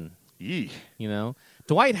James Harden? Yee. You know?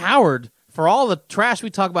 Dwight Howard, for all the trash we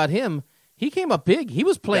talk about him, he came up big. He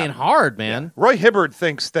was playing hard, man. Roy Hibbert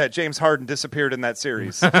thinks that James Harden disappeared in that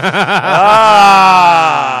series. Hey,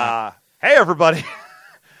 everybody.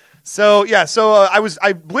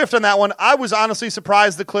 I whiffed on that one. I was honestly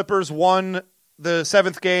surprised the Clippers won the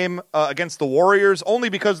seventh game against the Warriors, only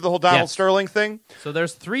because of the whole Donald Sterling thing. So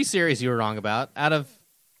there's 3 series you were wrong about. I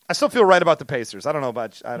still feel right about the Pacers. I don't know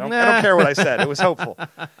about. I don't care what I said. It was hopeful.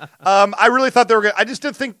 I really thought they were good. I just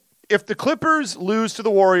didn't think if the Clippers lose to the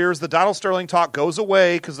Warriors, the Donald Sterling talk goes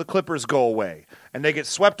away because the Clippers go away and they get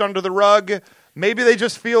swept under the rug. Maybe they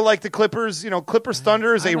just feel like the Clippers, Clippers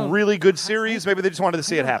Thunder is a really good series. Maybe they just wanted to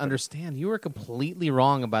see it happen. Understand? You were completely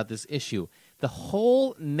wrong about this issue. The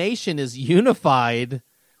whole nation is unified,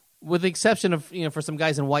 with the exception of for some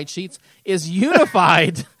guys in white sheets, is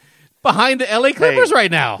unified behind the LA Clippers right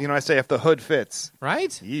now. I say if the hood fits,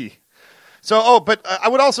 right? Yee. So, but I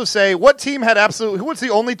would also say, what's the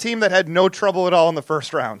only team that had no trouble at all in the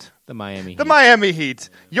first round? The Miami Heat. The Miami Heat.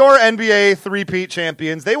 Your NBA three-peat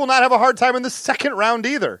champions. They will not have a hard time in the second round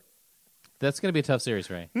either. That's going to be a tough series,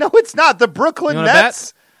 Ray. No, it's not. The Brooklyn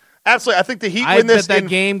Nets. Absolutely. I think the Heat win this in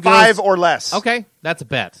game 5 or less. Okay, that's a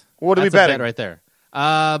bet. What are we betting? Bet right there.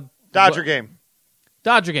 Dodger game.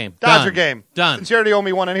 Dodger game. Dodger game. Done. Since you already owe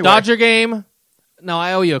me one anyway. Dodger game. No,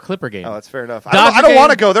 I owe you a Clipper game. Oh, that's fair enough. I don't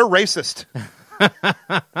want to go. They're racist.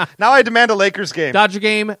 Now I demand a Lakers game. Dodger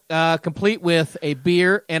game, complete with a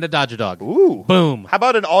beer and a Dodger dog. Ooh. Boom. How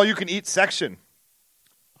about an all-you-can-eat section?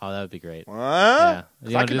 Oh, that would be great. What? Yeah.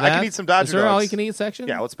 I can eat some Dodger Is there dogs. all-you-can-eat section?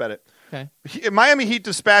 Yeah, let's bet it. Okay. Miami Heat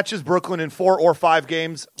dispatches Brooklyn in 4 or 5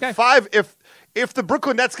 games. Okay. 5 if the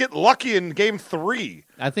Brooklyn Nets get lucky in game 3.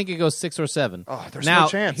 I think it goes 6 or 7. Oh, there's now, no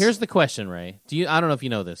chance. Here's the question, Ray. I don't know if you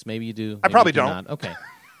know this. Maybe you do. I probably you do don't. Not. Okay.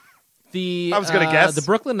 I was going to guess. The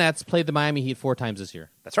Brooklyn Nets played the Miami Heat 4 times this year.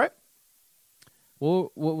 That's right.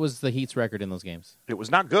 What was the Heat's record in those games? It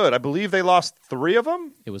was not good. I believe they lost 3 of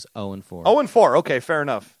them. It was 0-4. 0-4. Okay, fair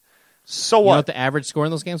enough. So You what? know what the average score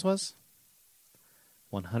in those games was?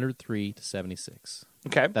 103-76.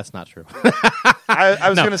 Okay. That's not true. I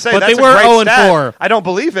was going to say, but that's they were a great 0-4. stat. I don't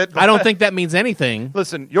believe it. I don't think that means anything.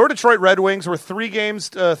 Listen, your Detroit Red Wings were 3 games,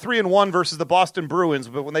 3-1 versus the Boston Bruins,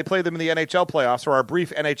 but when they played them in the NHL playoffs, or our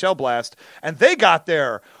brief NHL blast, and they got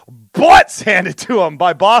their butts handed to them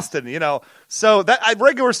by Boston, So that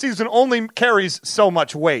regular season only carries so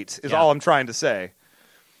much weight, is all I'm trying to say.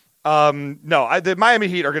 The Miami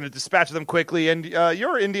Heat are going to dispatch them quickly, and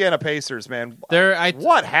your Indiana Pacers, man.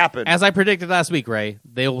 What happened? As I predicted last week, Ray,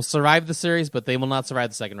 they will survive the series, but they will not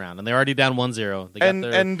survive the second round, and they're already down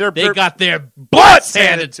 1-0. They got their butts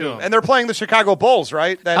handed to them, and they're playing the Chicago Bulls,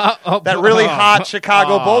 right? That really hot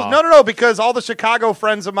Chicago Bulls. No, because all the Chicago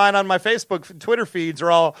friends of mine on my Facebook, Twitter feeds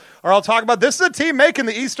are all talking about this is a team making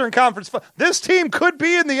the Eastern Conference. This team could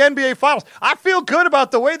be in the NBA Finals. I feel good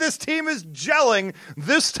about the way this team is gelling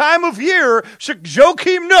this time of year.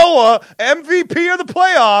 Joakim Noah, MVP of the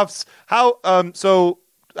playoffs. So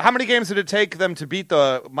how many games did it take them to beat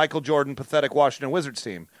the Michael Jordan pathetic Washington Wizards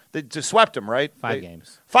team? They just swept them, right? 5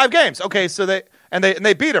 games. 5 games. Okay, so they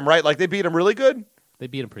beat them, right? Like they beat them really good. They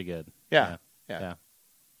beat them pretty good. Yeah.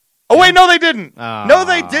 Oh wait, no, they didn't. No,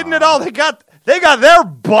 they didn't at all. They got their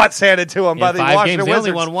butts handed to them by the Washington Wizards.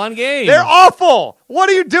 They only won 1 game. They're awful. What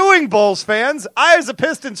are you doing, Bulls fans? I, as a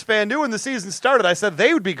Pistons fan, knew when the season started, I said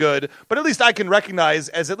they would be good, but at least I can recognize,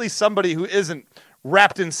 as at least somebody who isn't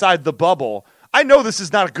wrapped inside the bubble, I know this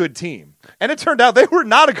is not a good team. And it turned out they were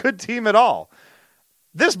not a good team at all.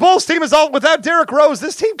 This Bulls team is all without Derrick Rose.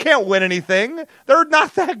 This team can't win anything. They're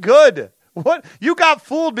not that good. What? You got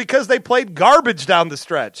fooled because they played garbage down the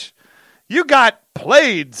stretch. You got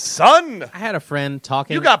played, son. I had a friend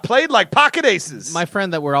talking. You got played like pocket aces. My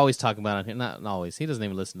friend that we're always talking about on here, not always. He doesn't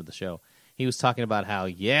even listen to the show. He was talking about how,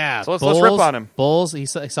 So let's rip on him. Bulls. He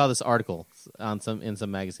saw this article in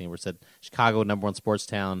some magazine where it said Chicago, #1 sports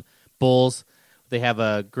town. Bulls. They have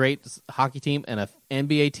a great hockey team and an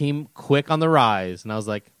NBA team quick on the rise. And I was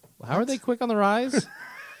like, how are they quick on the rise?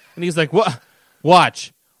 And he's like, what?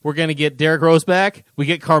 Watch. We're going to get Derrick Rose back. We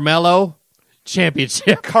get Carmelo.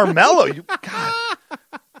 Championship. Carmelo? God.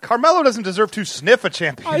 Carmelo doesn't deserve to sniff a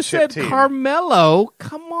championship I said team. Carmelo?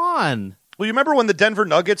 Come on. Well, you remember when the Denver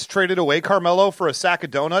Nuggets traded away Carmelo for a sack of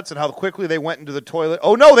donuts and how quickly they went into the toilet?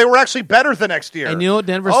 Oh, no, they were actually better the next year. And you know what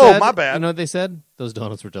Denver said? said? Oh, my bad. You know what they said? Those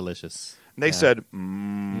donuts were delicious. And they said,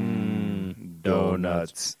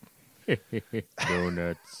 donuts.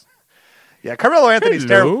 Donuts. Yeah, Carmelo Anthony's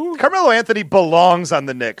Hello? terrible. Carmelo Anthony belongs on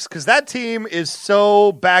the Knicks because that team is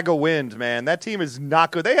so bag of wind, man. That team is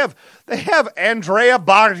not good. They have Andrea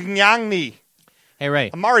Bargnani, Hey, Ray.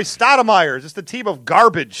 Amari Stoudemire, just a team of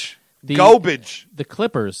garbage. The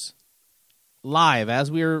Clippers, live as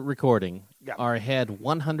we are recording, Yeah. are ahead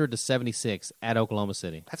 100-76 at Oklahoma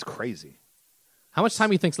City. That's crazy. How much time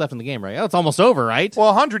do you think's left in the game, Ray? Oh, it's almost over, right? Well,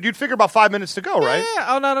 100, you'd figure about 5 minutes to go, right? Yeah.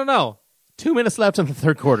 Oh, no. 2 minutes left in the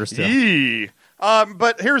third quarter still. Yee.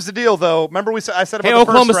 But here's the deal, though. Remember I said about Hey, the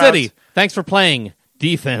Oklahoma first round? City, thanks for playing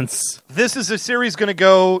defense. This is a series going to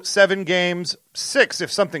go 7 games, 6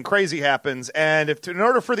 if something crazy happens. And in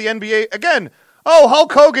order for the NBA, again,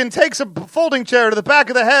 Hulk Hogan takes a folding chair to the back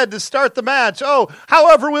of the head to start the match.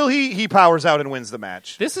 However will he powers out and wins the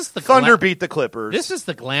match. This is the Thunder beat the Clippers. This is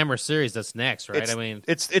the glamour series that's next, right? It's,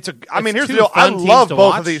 I mean, here's the it's deal. I two fun love teams to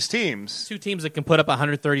both watch. of these teams. two teams that can put up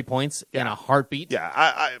 130 points in a heartbeat.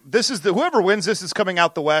 Yeah, this is whoever wins this is coming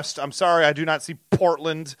out the West. I'm sorry, I do not see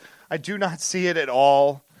Portland. I do not see it at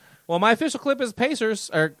all. Well, my official clip is Pacers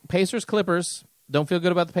Clippers. Don't feel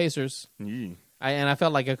good about the Pacers. I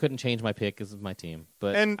felt like I couldn't change my pick because it's my team.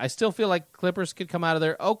 But I still feel like Clippers could come out of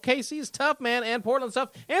there. OKC's tough, man, and Portland's tough.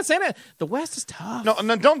 And the West is tough. No,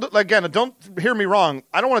 don't hear me wrong.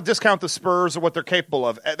 I don't want to discount the Spurs or what they're capable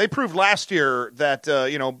of. They proved last year that,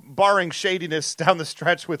 barring shadiness down the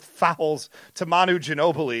stretch with fouls to Manu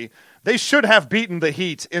Ginobili, they should have beaten the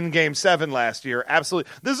Heat in Game 7 last year.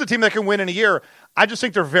 Absolutely. This is a team that can win in a year. I just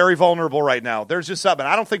think they're very vulnerable right now. There's just something.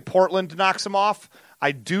 I don't think Portland knocks them off.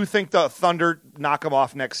 I do think the Thunder knock them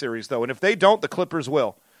off next series, though. And if they don't, the Clippers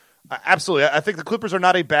will. Absolutely. I think the Clippers are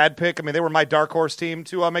not a bad pick. I mean, they were my dark horse team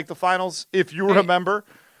to make the finals, if you remember.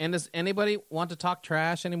 And does anybody want to talk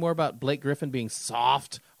trash anymore about Blake Griffin being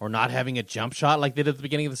soft or not having a jump shot like they did at the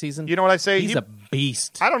beginning of the season? You know what I say? He's a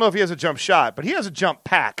beast. I don't know if he has a jump shot, but he has a jump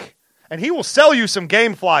pack. And he will sell you some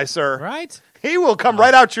game fly, sir. Right? He will come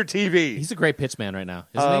right out your TV. He's a great pitch man right now,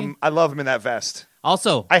 isn't he? I love him in that vest.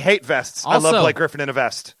 Also, I hate vests. I love Blake Griffin in a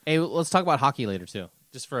vest. Hey, let's talk about hockey later, too,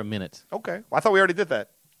 just for a minute. Okay. Well, I thought we already did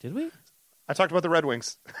that. Did we? I talked about the Red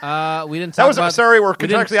Wings. We didn't talk about... Sorry, we're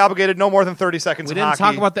contractually obligated no more than 30 seconds We in didn't hockey.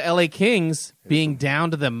 talk about the LA Kings being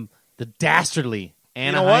down to the dastardly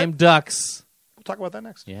Anaheim Ducks. We'll talk about that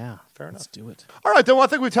next. Yeah. Fair enough. Let's do it. All right, then I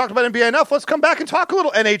think we've talked about NBA enough. Let's come back and talk a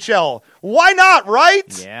little NHL. Why not,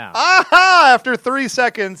 right? Yeah. Aha! After 3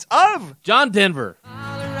 seconds of... John Denver.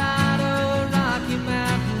 Colorado, Rocky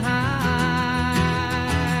Mountain High.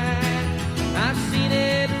 I've seen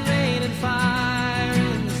it rain and fire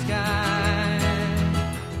in the sky.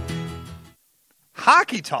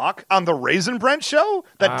 Hockey talk on the Raisin Brent show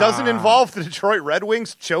that doesn't involve the Detroit Red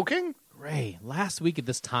Wings choking? Ray, last week at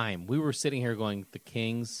this time, we were sitting here going, the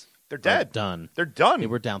Kings... They're dead. Are done. They're done. They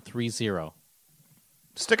were down 3-0.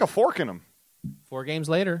 Stick a fork in them. 4 games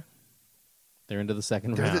later, they're into the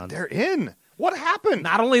second round. They're in. What happened?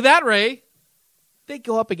 Not only that, Ray, they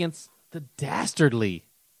go up against the dastardly,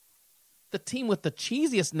 the team with the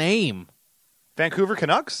cheesiest name, Vancouver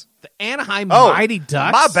Canucks? the Anaheim Mighty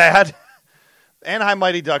Ducks. My bad. Anaheim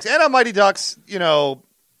Mighty Ducks. Anaheim Mighty Ducks,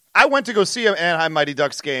 I went to go see an Anaheim Mighty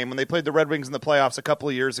Ducks game when they played the Red Wings in the playoffs a couple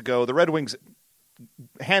of years ago. The Red Wings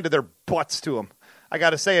handed their butts to them. I got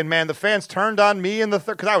to say, and man, the fans turned on me in the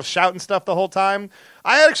because I was shouting stuff the whole time.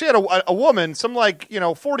 I actually had a woman, some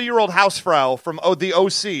 40-year-old housefrau from the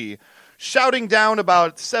OC, shouting down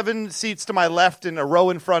about 7 seats to my left in a row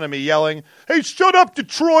in front of me, yelling, "Hey, shut up,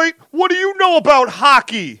 Detroit! What do you know about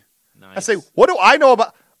hockey?" Nice. I say, "What do I know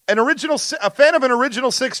about?" A fan of an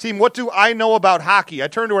Original Six team, what do I know about hockey? I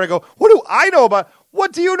turn to her and I go, what do I know about?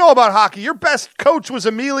 What do you know about hockey? Your best coach was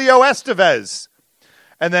Emilio Estevez.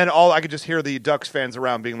 And then I could just hear the Ducks fans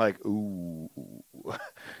around being like, ooh.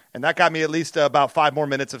 And that got me at least about 5 more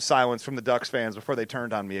minutes of silence from the Ducks fans before they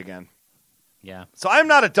turned on me again. Yeah. So I'm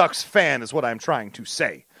not a Ducks fan is what I'm trying to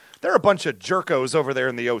say. They're a bunch of jerkos over there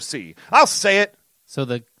in the OC. I'll say it. So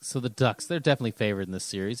the Ducks, they're definitely favored in this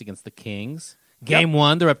series against the Kings. Game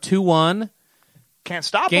 1, they're up 2-1. Can't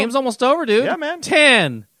stop Game's them. almost over, dude. Yeah, man.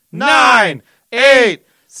 10, 9, 8,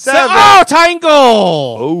 7. Oh, tying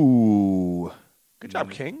goal. Oh. Good job,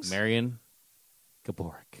 Kings. Marian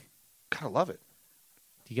Gaborik. Gotta love it.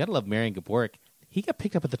 You gotta love Marian Gaborik. He got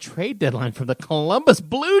picked up at the trade deadline from the Columbus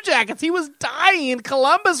Blue Jackets. He was dying in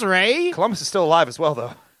Columbus, Ray. Columbus is still alive as well,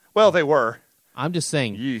 though. Well, they were. I'm just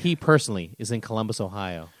saying, Yee. he personally is in Columbus,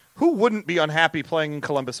 Ohio. Who wouldn't be unhappy playing in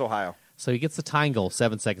Columbus, Ohio? So he gets the tying goal,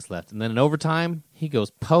 7 seconds left. And then in overtime, he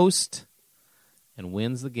goes post and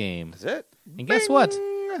wins the game. Is it? And guess what?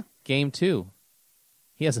 Game 2.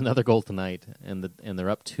 He has another goal tonight, and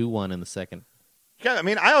they're up 2-1 in the second. Yeah, I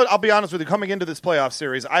mean, I'll be honest with you. Coming into this playoff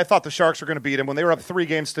series, I thought the Sharks were going to beat him. When they were up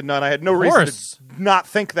 3-0, I had no reason to not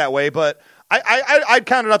think that way. But I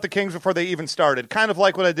counted out the Kings before they even started, kind of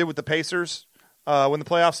like what I did with the Pacers when the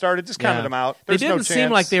playoffs started. Just counted them out. There's it didn't no seem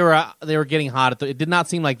chance. like they were getting hot. It did not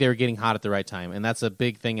seem like they were getting hot at the right time, and that's a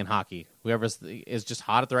big thing in hockey. Whoever is just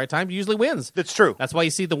hot at the right time usually wins. That's true. That's why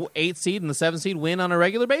you see the 8th seed and the 7th seed win on a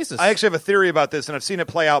regular basis. I actually have a theory about this, and I've seen it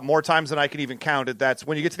play out more times than I can even count it. That's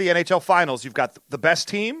when you get to the NHL Finals, you've got the best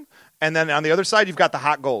team, and then on the other side, you've got the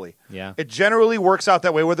hot goalie. Yeah. It generally works out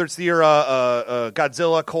that way, whether it's the year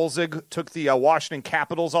Godzilla Kolzig took the Washington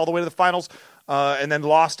Capitals all the way to the finals and then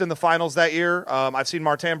lost in the finals that year. I've seen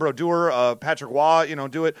Martin Brodeur, Patrick Waugh,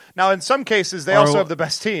 do it. Now, in some cases, they also have the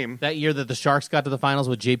best team. That year that the Sharks got to the finals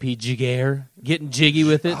with JP Giguère getting jiggy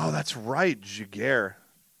with it. Oh, that's right, Giguère.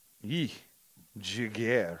 Yee,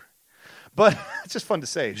 Giguère. But it's just fun to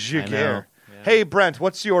say, Giguère. Yeah. Hey, Brent,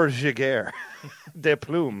 what's your Giguère? De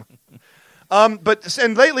plume.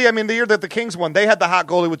 And lately, I mean, the year that the Kings won, they had the hot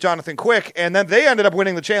goalie with Jonathan Quick, and then they ended up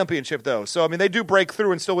winning the championship, though. So, I mean, they do break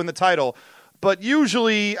through and still win the title. But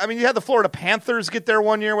usually, I mean, you had the Florida Panthers get there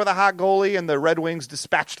one year with a hot goalie, and the Red Wings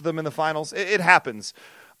dispatched them in the finals. It happens.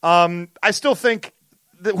 I still think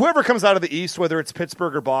that whoever comes out of the East, whether it's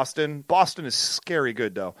Pittsburgh or Boston is scary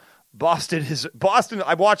good, though. Boston.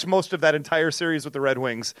 I watched most of that entire series with the Red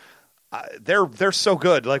Wings. They're so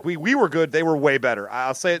good. Like we were good, they were way better.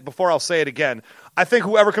 I'll say it before, I'll say it again. I think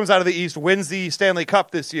whoever comes out of the East wins the Stanley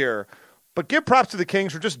Cup this year. But give props to the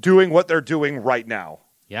Kings for just doing what they're doing right now.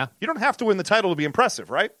 Yeah. You don't have to win the title to be impressive,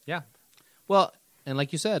 right? Yeah. Well, and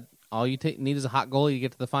like you said, all you need is a hot goalie to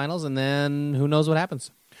get to the finals, and then who knows what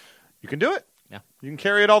happens. You can do it. Yeah. You can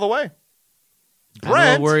carry it all the way.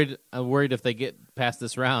 Brent, I'm worried if they get past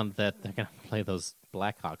this round that they're going to play those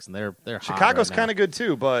Blackhawks, and they're hot Chicago's right kind of good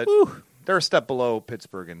too, but they're a step below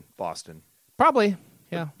Pittsburgh and Boston. Probably,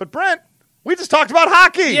 yeah. But Brent, we just talked about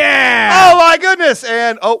hockey. Yeah! Oh, my goodness.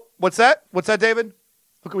 And, what's that? What's that, David?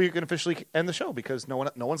 Look, we can officially end the show because no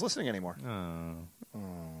one's listening anymore. Oh.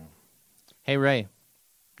 Hey, Ray.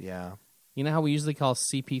 Yeah. You know how we usually call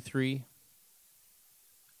CP3?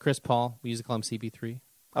 Chris Paul, we usually call him CP3.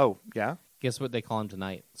 Oh, yeah? Guess what they call him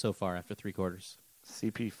tonight so far after 3 quarters?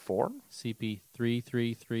 CP4?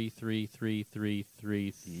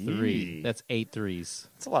 CP3. That's 8 threes.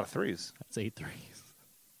 That's a lot of threes. That's 8 threes.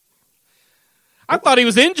 I thought he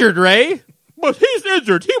was injured, Ray. But he's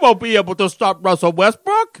injured. He won't be able to stop Russell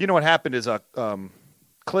Westbrook. You know what happened is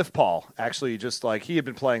Cliff Paul, actually, just like he had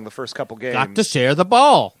been playing the first couple games. Got to share the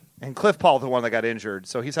ball. And Cliff Paul, the one that got injured,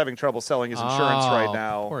 so he's having trouble selling his insurance right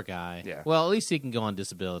now. Poor guy. Yeah. Well, at least he can go on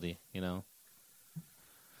disability,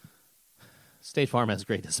 State Farm has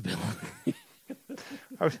great disability.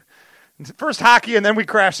 First hockey, and then we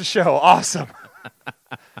crash the show. Awesome.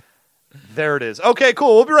 There it is. Okay,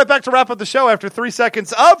 cool. We'll be right back to wrap up the show after 3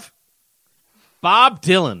 seconds of Bob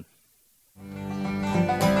Dylan.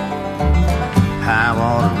 High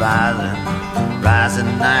water rising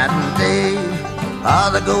night and day.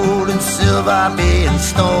 All the gold and silver being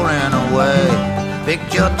stolen away.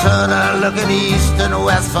 Picture Turner looking east and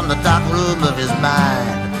west from the dark room of his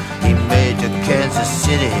mind. He made to Kansas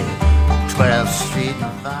City, 12th Street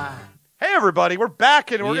and Vine. Hey, everybody. We're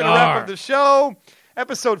back, and we're We going to wrap are. up the show.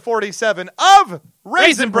 Episode 47 of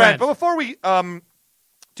Raisin Bread. But before we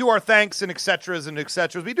do our thanks and et ceteras,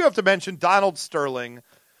 we do have to mention Donald Sterling.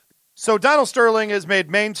 So Donald Sterling has made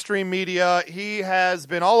mainstream media. He has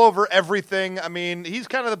been all over everything. I mean, he's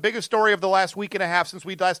kind of the biggest story of the last week and a half since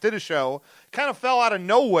we last did a show. Kind of fell out of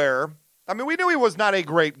nowhere. I mean, we knew he was not a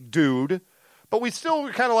great dude, but we still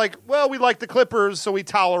were kind of like, well, we like the Clippers, so we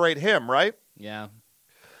tolerate him, right? Yeah.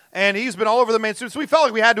 And he's been all over the mainstream, so we felt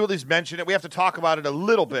like we had to at least mention it. We have to talk about it a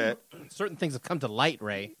little bit. Certain things have come to light,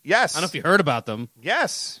 Ray. Yes. I don't know if you heard about them.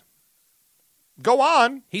 Yes. Go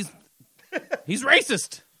on. He's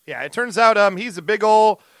racist. Yeah, it turns out he's a big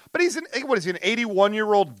old, but he's an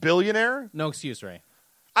 81-year-old billionaire? No excuse, Ray.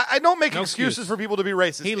 I don't make No excuses excuse. for people to be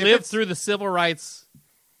racist. He If lived it's- through the civil rights,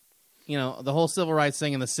 the whole civil rights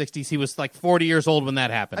thing in the 60s. He was like 40 years old when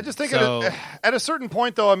that happened. I just think so, at a certain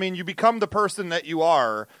point, though, I mean, you become the person that you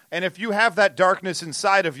are, and if you have that darkness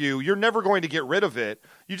inside of you, you're never going to get rid of it.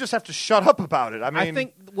 You just have to shut up about it. I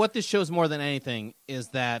think what this shows more than anything is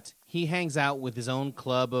that he hangs out with his own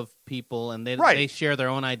club of people, and they Right. share their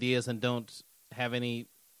own ideas and don't have any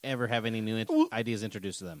ever have any new ideas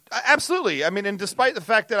introduced to them. Absolutely. I mean, and despite the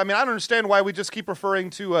fact that, I don't understand why we just keep referring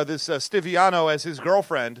to this Stiviano as his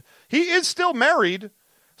girlfriend. He is still married,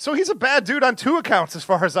 so he's a bad dude on 2 accounts as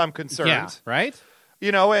far as I'm concerned. Yeah, right?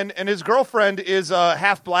 And his girlfriend is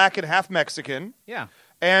half black and half Mexican. Yeah.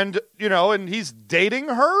 And, and he's dating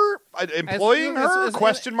her, employing her,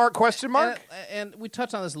 question mark. And we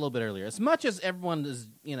touched on this a little bit earlier. As much as everyone is,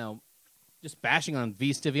 just bashing on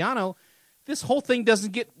V. Stiviano, this whole thing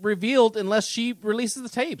doesn't get revealed unless she releases the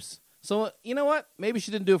tapes. So, you know what? Maybe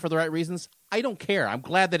she didn't do it for the right reasons. I don't care. I'm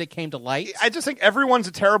glad that it came to light. I just think everyone's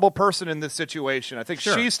a terrible person in this situation. I think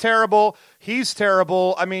Sure. she's terrible. He's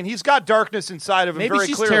terrible. I mean, he's got darkness inside of him Maybe very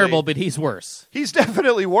she's clearly. terrible, but he's worse. He's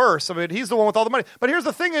definitely worse. I mean, he's the one with all the money. But here's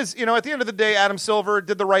the thing is, at the end of the day, Adam Silver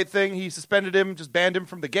did the right thing. He suspended him, just banned him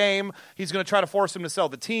from the game. He's going to try to force him to sell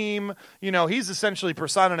the team. He's essentially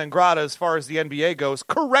persona non grata as far as the NBA goes.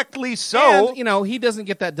 Correctly so. And, he doesn't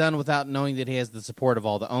get that done without knowing that he has the support of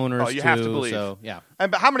all the owners. Oh, you have to believe. So, yeah.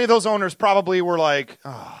 And how many of those owners probably were like,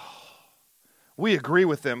 we agree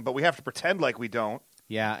with them, but we have to pretend like we don't.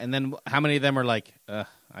 Yeah, and then how many of them are like,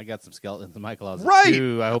 I got some skeletons in my closet Right.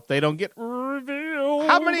 too. I hope they don't get revealed.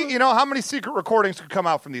 How many secret recordings could come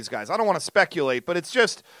out from these guys? I don't want to speculate, but it's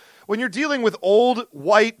just when you're dealing with old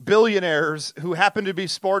white billionaires who happen to be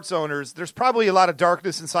sports owners, there's probably a lot of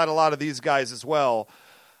darkness inside a lot of these guys as well.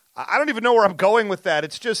 I don't even know where I'm going with that.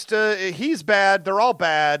 It's just he's bad. They're all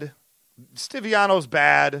bad. Stiviano's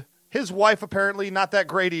bad. His wife apparently not that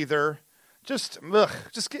great either. Just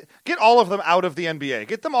get all of them out of the NBA.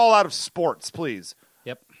 Get them all out of sports, please.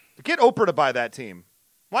 Yep. Get Oprah to buy that team.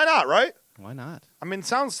 Why not, right? Why not? I mean,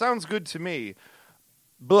 sounds good to me.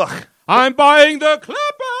 Blech. I'm buying the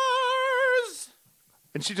Clippers!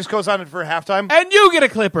 And she just goes on for halftime? And you get a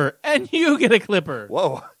Clipper! And you get a Clipper!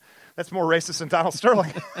 Whoa. That's more racist than Donald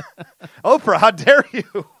Sterling. Oprah, how dare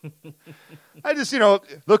you? I just,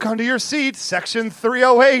 look under your seat, section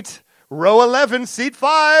 308, row 11, seat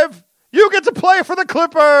 5. You get to play for the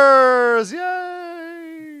Clippers.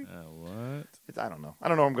 Yay. What? I don't know. I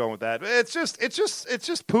don't know where I'm going with that. It's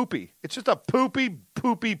just poopy. It's just a poopy,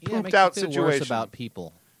 pooped out situation. Worse about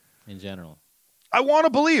people in general. I want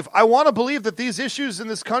to believe that these issues in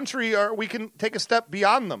this country we can take a step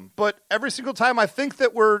beyond them. But every single time I think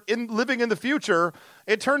that we're living in the future,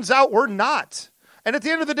 it turns out we're not. And at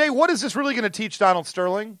the end of the day, what is this really going to teach Donald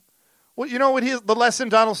Sterling? Well, the lesson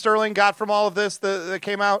Donald Sterling got from all of this that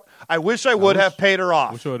came out? I wish I would have paid her off.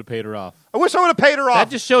 I wish I would have paid her off. That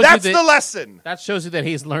just shows That's you the lesson. That shows you that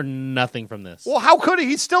he's learned nothing from this. Well, how could he?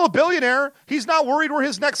 He's still a billionaire. He's not worried where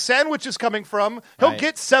his next sandwich is coming from. He'll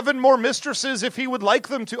get 7 more mistresses if he would like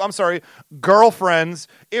them to. I'm sorry, girlfriends,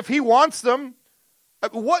 if he wants them.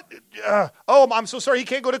 What? I'm so sorry. He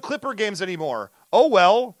can't go to Clipper games anymore. Oh,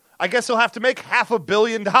 well. I guess he'll have to make $500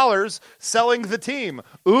 million selling the team.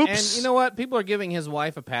 Oops. And you know what? People are giving his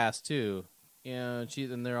wife a pass, too. And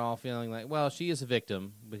they're all feeling like, well, she is a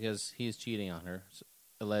victim because he's cheating on her,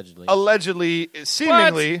 allegedly.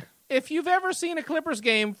 Seemingly. But if you've ever seen a Clippers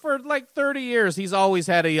game for like 30 years, he's always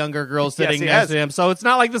had a younger girl sitting next to him. So it's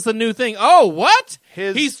not like this is a new thing. Oh, what?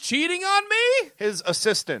 He's cheating on me? His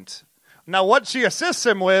assistant. Now, what she assists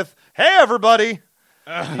him with, hey, everybody.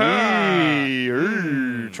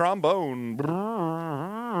 Trombone.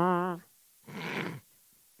 That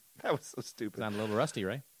was so stupid. Sound a little rusty,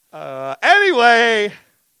 right? Anyway,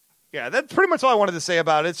 yeah, that's pretty much all I wanted to say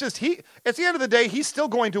about it. It's just at the end of the day, he's still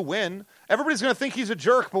going to win. Everybody's going to think he's a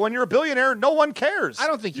jerk, but when you're a billionaire, no one cares. I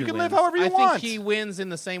don't think you can wins. live however you want. I think he wins in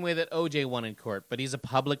the same way that OJ won in court, but he's a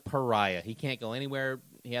public pariah. He can't go anywhere.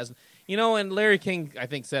 He hasn't. And Larry King, I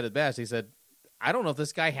think, said it best. He said, I don't know if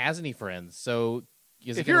this guy has any friends. So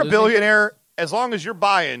if you're a billionaire, as long as you're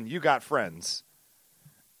buying, you got friends.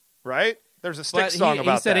 Right? There's a Styx song about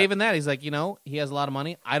that. He said even that. He's like, he has a lot of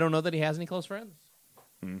money. I don't know that he has any close friends.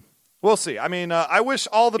 We'll see. I mean, I wish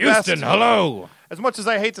all the Houston, best. hello. As much as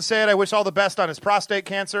I hate to say it, I wish all the best on his prostate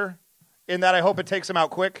cancer, in that I hope it takes him out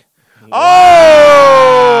quick.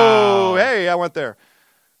 Wow. Oh! Hey, I went there.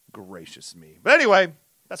 Gracious me. But anyway,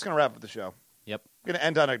 that's going to wrap up the show. Yep. Going to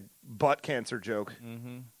end on a butt cancer joke.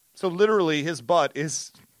 Mm-hmm. So literally, his butt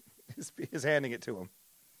is handing it to him.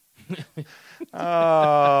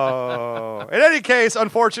 Oh. In any case,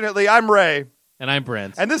 unfortunately, I'm Ray. And I'm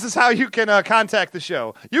Brent. And this is how you can contact the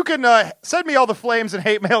show. You can send me all the flames and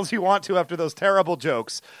hate mails you want to after those terrible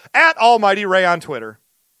jokes at Almighty Ray on Twitter.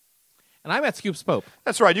 And I'm at Scoops Pope.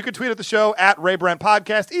 That's right. You can tweet at the show at Ray Brent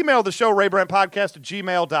Podcast. Email the show,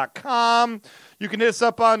 raybrentpodcast@gmail.com. You can hit us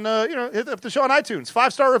up on, hit up the show on iTunes.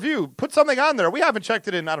 5-star review. Put something on there. We haven't checked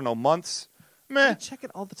it in, months. Meh. Check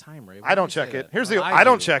it all the time, Ray. I don't check it. Here's the Well, I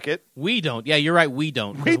don't do. check it. We don't. Yeah, you're right. We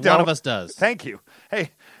don't. 'Cause We don't. One of us does. Thank you.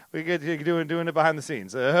 Hey, we get doing it behind the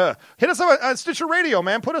scenes. Hit us up on Stitcher Radio,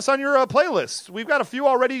 man. Put us on your playlist. We've got a few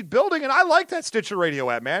already building, and I like that Stitcher Radio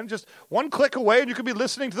app, man. Just one click away, and you could be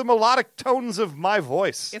listening to the melodic tones of my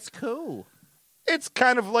voice. It's cool. It's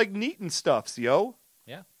kind of like neat and stuffs, yo.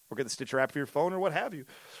 Yeah. Or get the Stitcher app for your phone or what have you.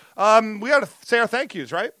 We got to say our thank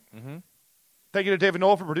yous, right? Mm-hmm. Thank you to David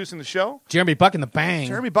Noel for producing the show. Jeremy Buck in the Bang.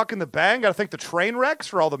 Jeremy Buck in the Bang. Got to thank the Trainwrecks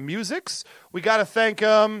for all the musics. We got to thank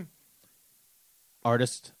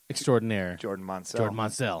Artist extraordinaire. Jordan Monsell. Jordan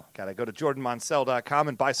Monsell. Got to go to jordanmonsell.com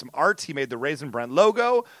and buy some art. He made the Raisin Brent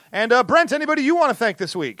logo. And Brent, anybody you want to thank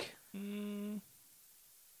this week?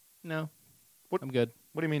 No. What- I'm good.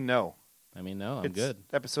 What do you mean no? I mean, no, I'm It's good.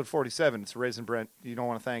 Episode 47. It's Raisin Brent. You don't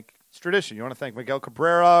want to thank. It's tradition. You want to thank Miguel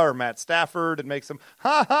Cabrera or Matt Stafford and make some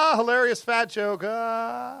hilarious fat joke.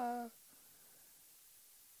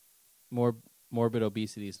 Morbid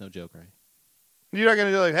obesity is no joke, right? You're not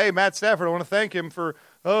going to be like, hey, Matt Stafford, I want to thank him for,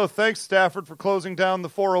 thanks, Stafford, for closing down the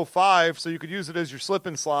 405 so you could use it as your slip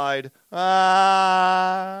and slide. Yeah,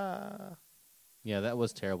 that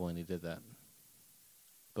was terrible when he did that.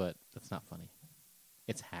 But that's not funny.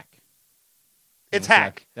 It's hack. It's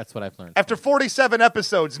hack. That's what I've learned. After 47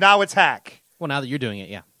 episodes, now it's hack. Well, now that you're doing it,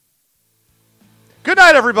 yeah. Good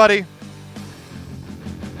night, everybody.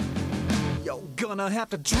 You're gonna have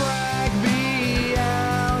to drag me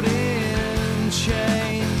out in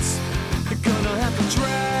chains. You're gonna have to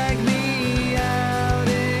drag me out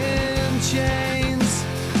in chains.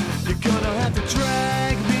 You're gonna have to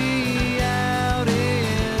drag me out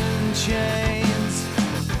in chains.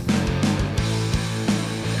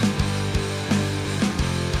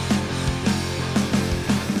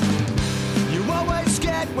 You always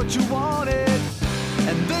get what you wanted,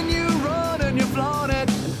 and then you run and you flaunt it.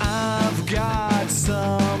 And I've got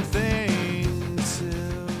something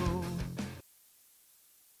to.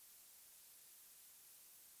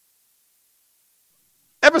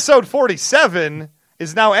 Episode 47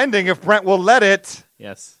 is now ending if Brent will let it.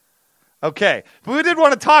 Yes. Okay. But we did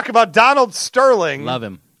want to talk about Donald Sterling. Love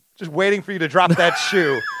him. Just waiting for you to drop that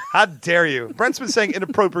shoe. How dare you? Brent's been saying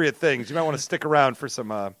inappropriate things. You might want to stick around for some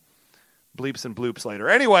bleeps and bloops later.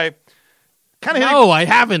 Anyway, kind of No, I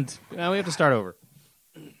haven't. Now we have to start over.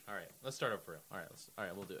 All right, let's start over for real. All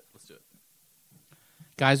right, we'll do it. Let's do it.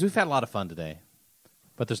 Guys, we've had a lot of fun today,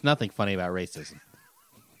 but there's nothing funny about racism.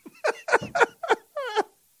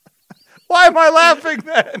 Why am I laughing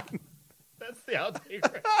then? That's the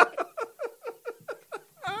outtake.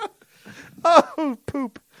 Oh,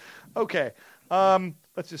 poop. Okay.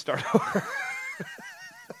 Let's just start over.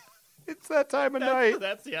 It's that time of night.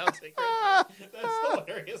 That's the outtake. That's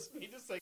hilarious. Me just like.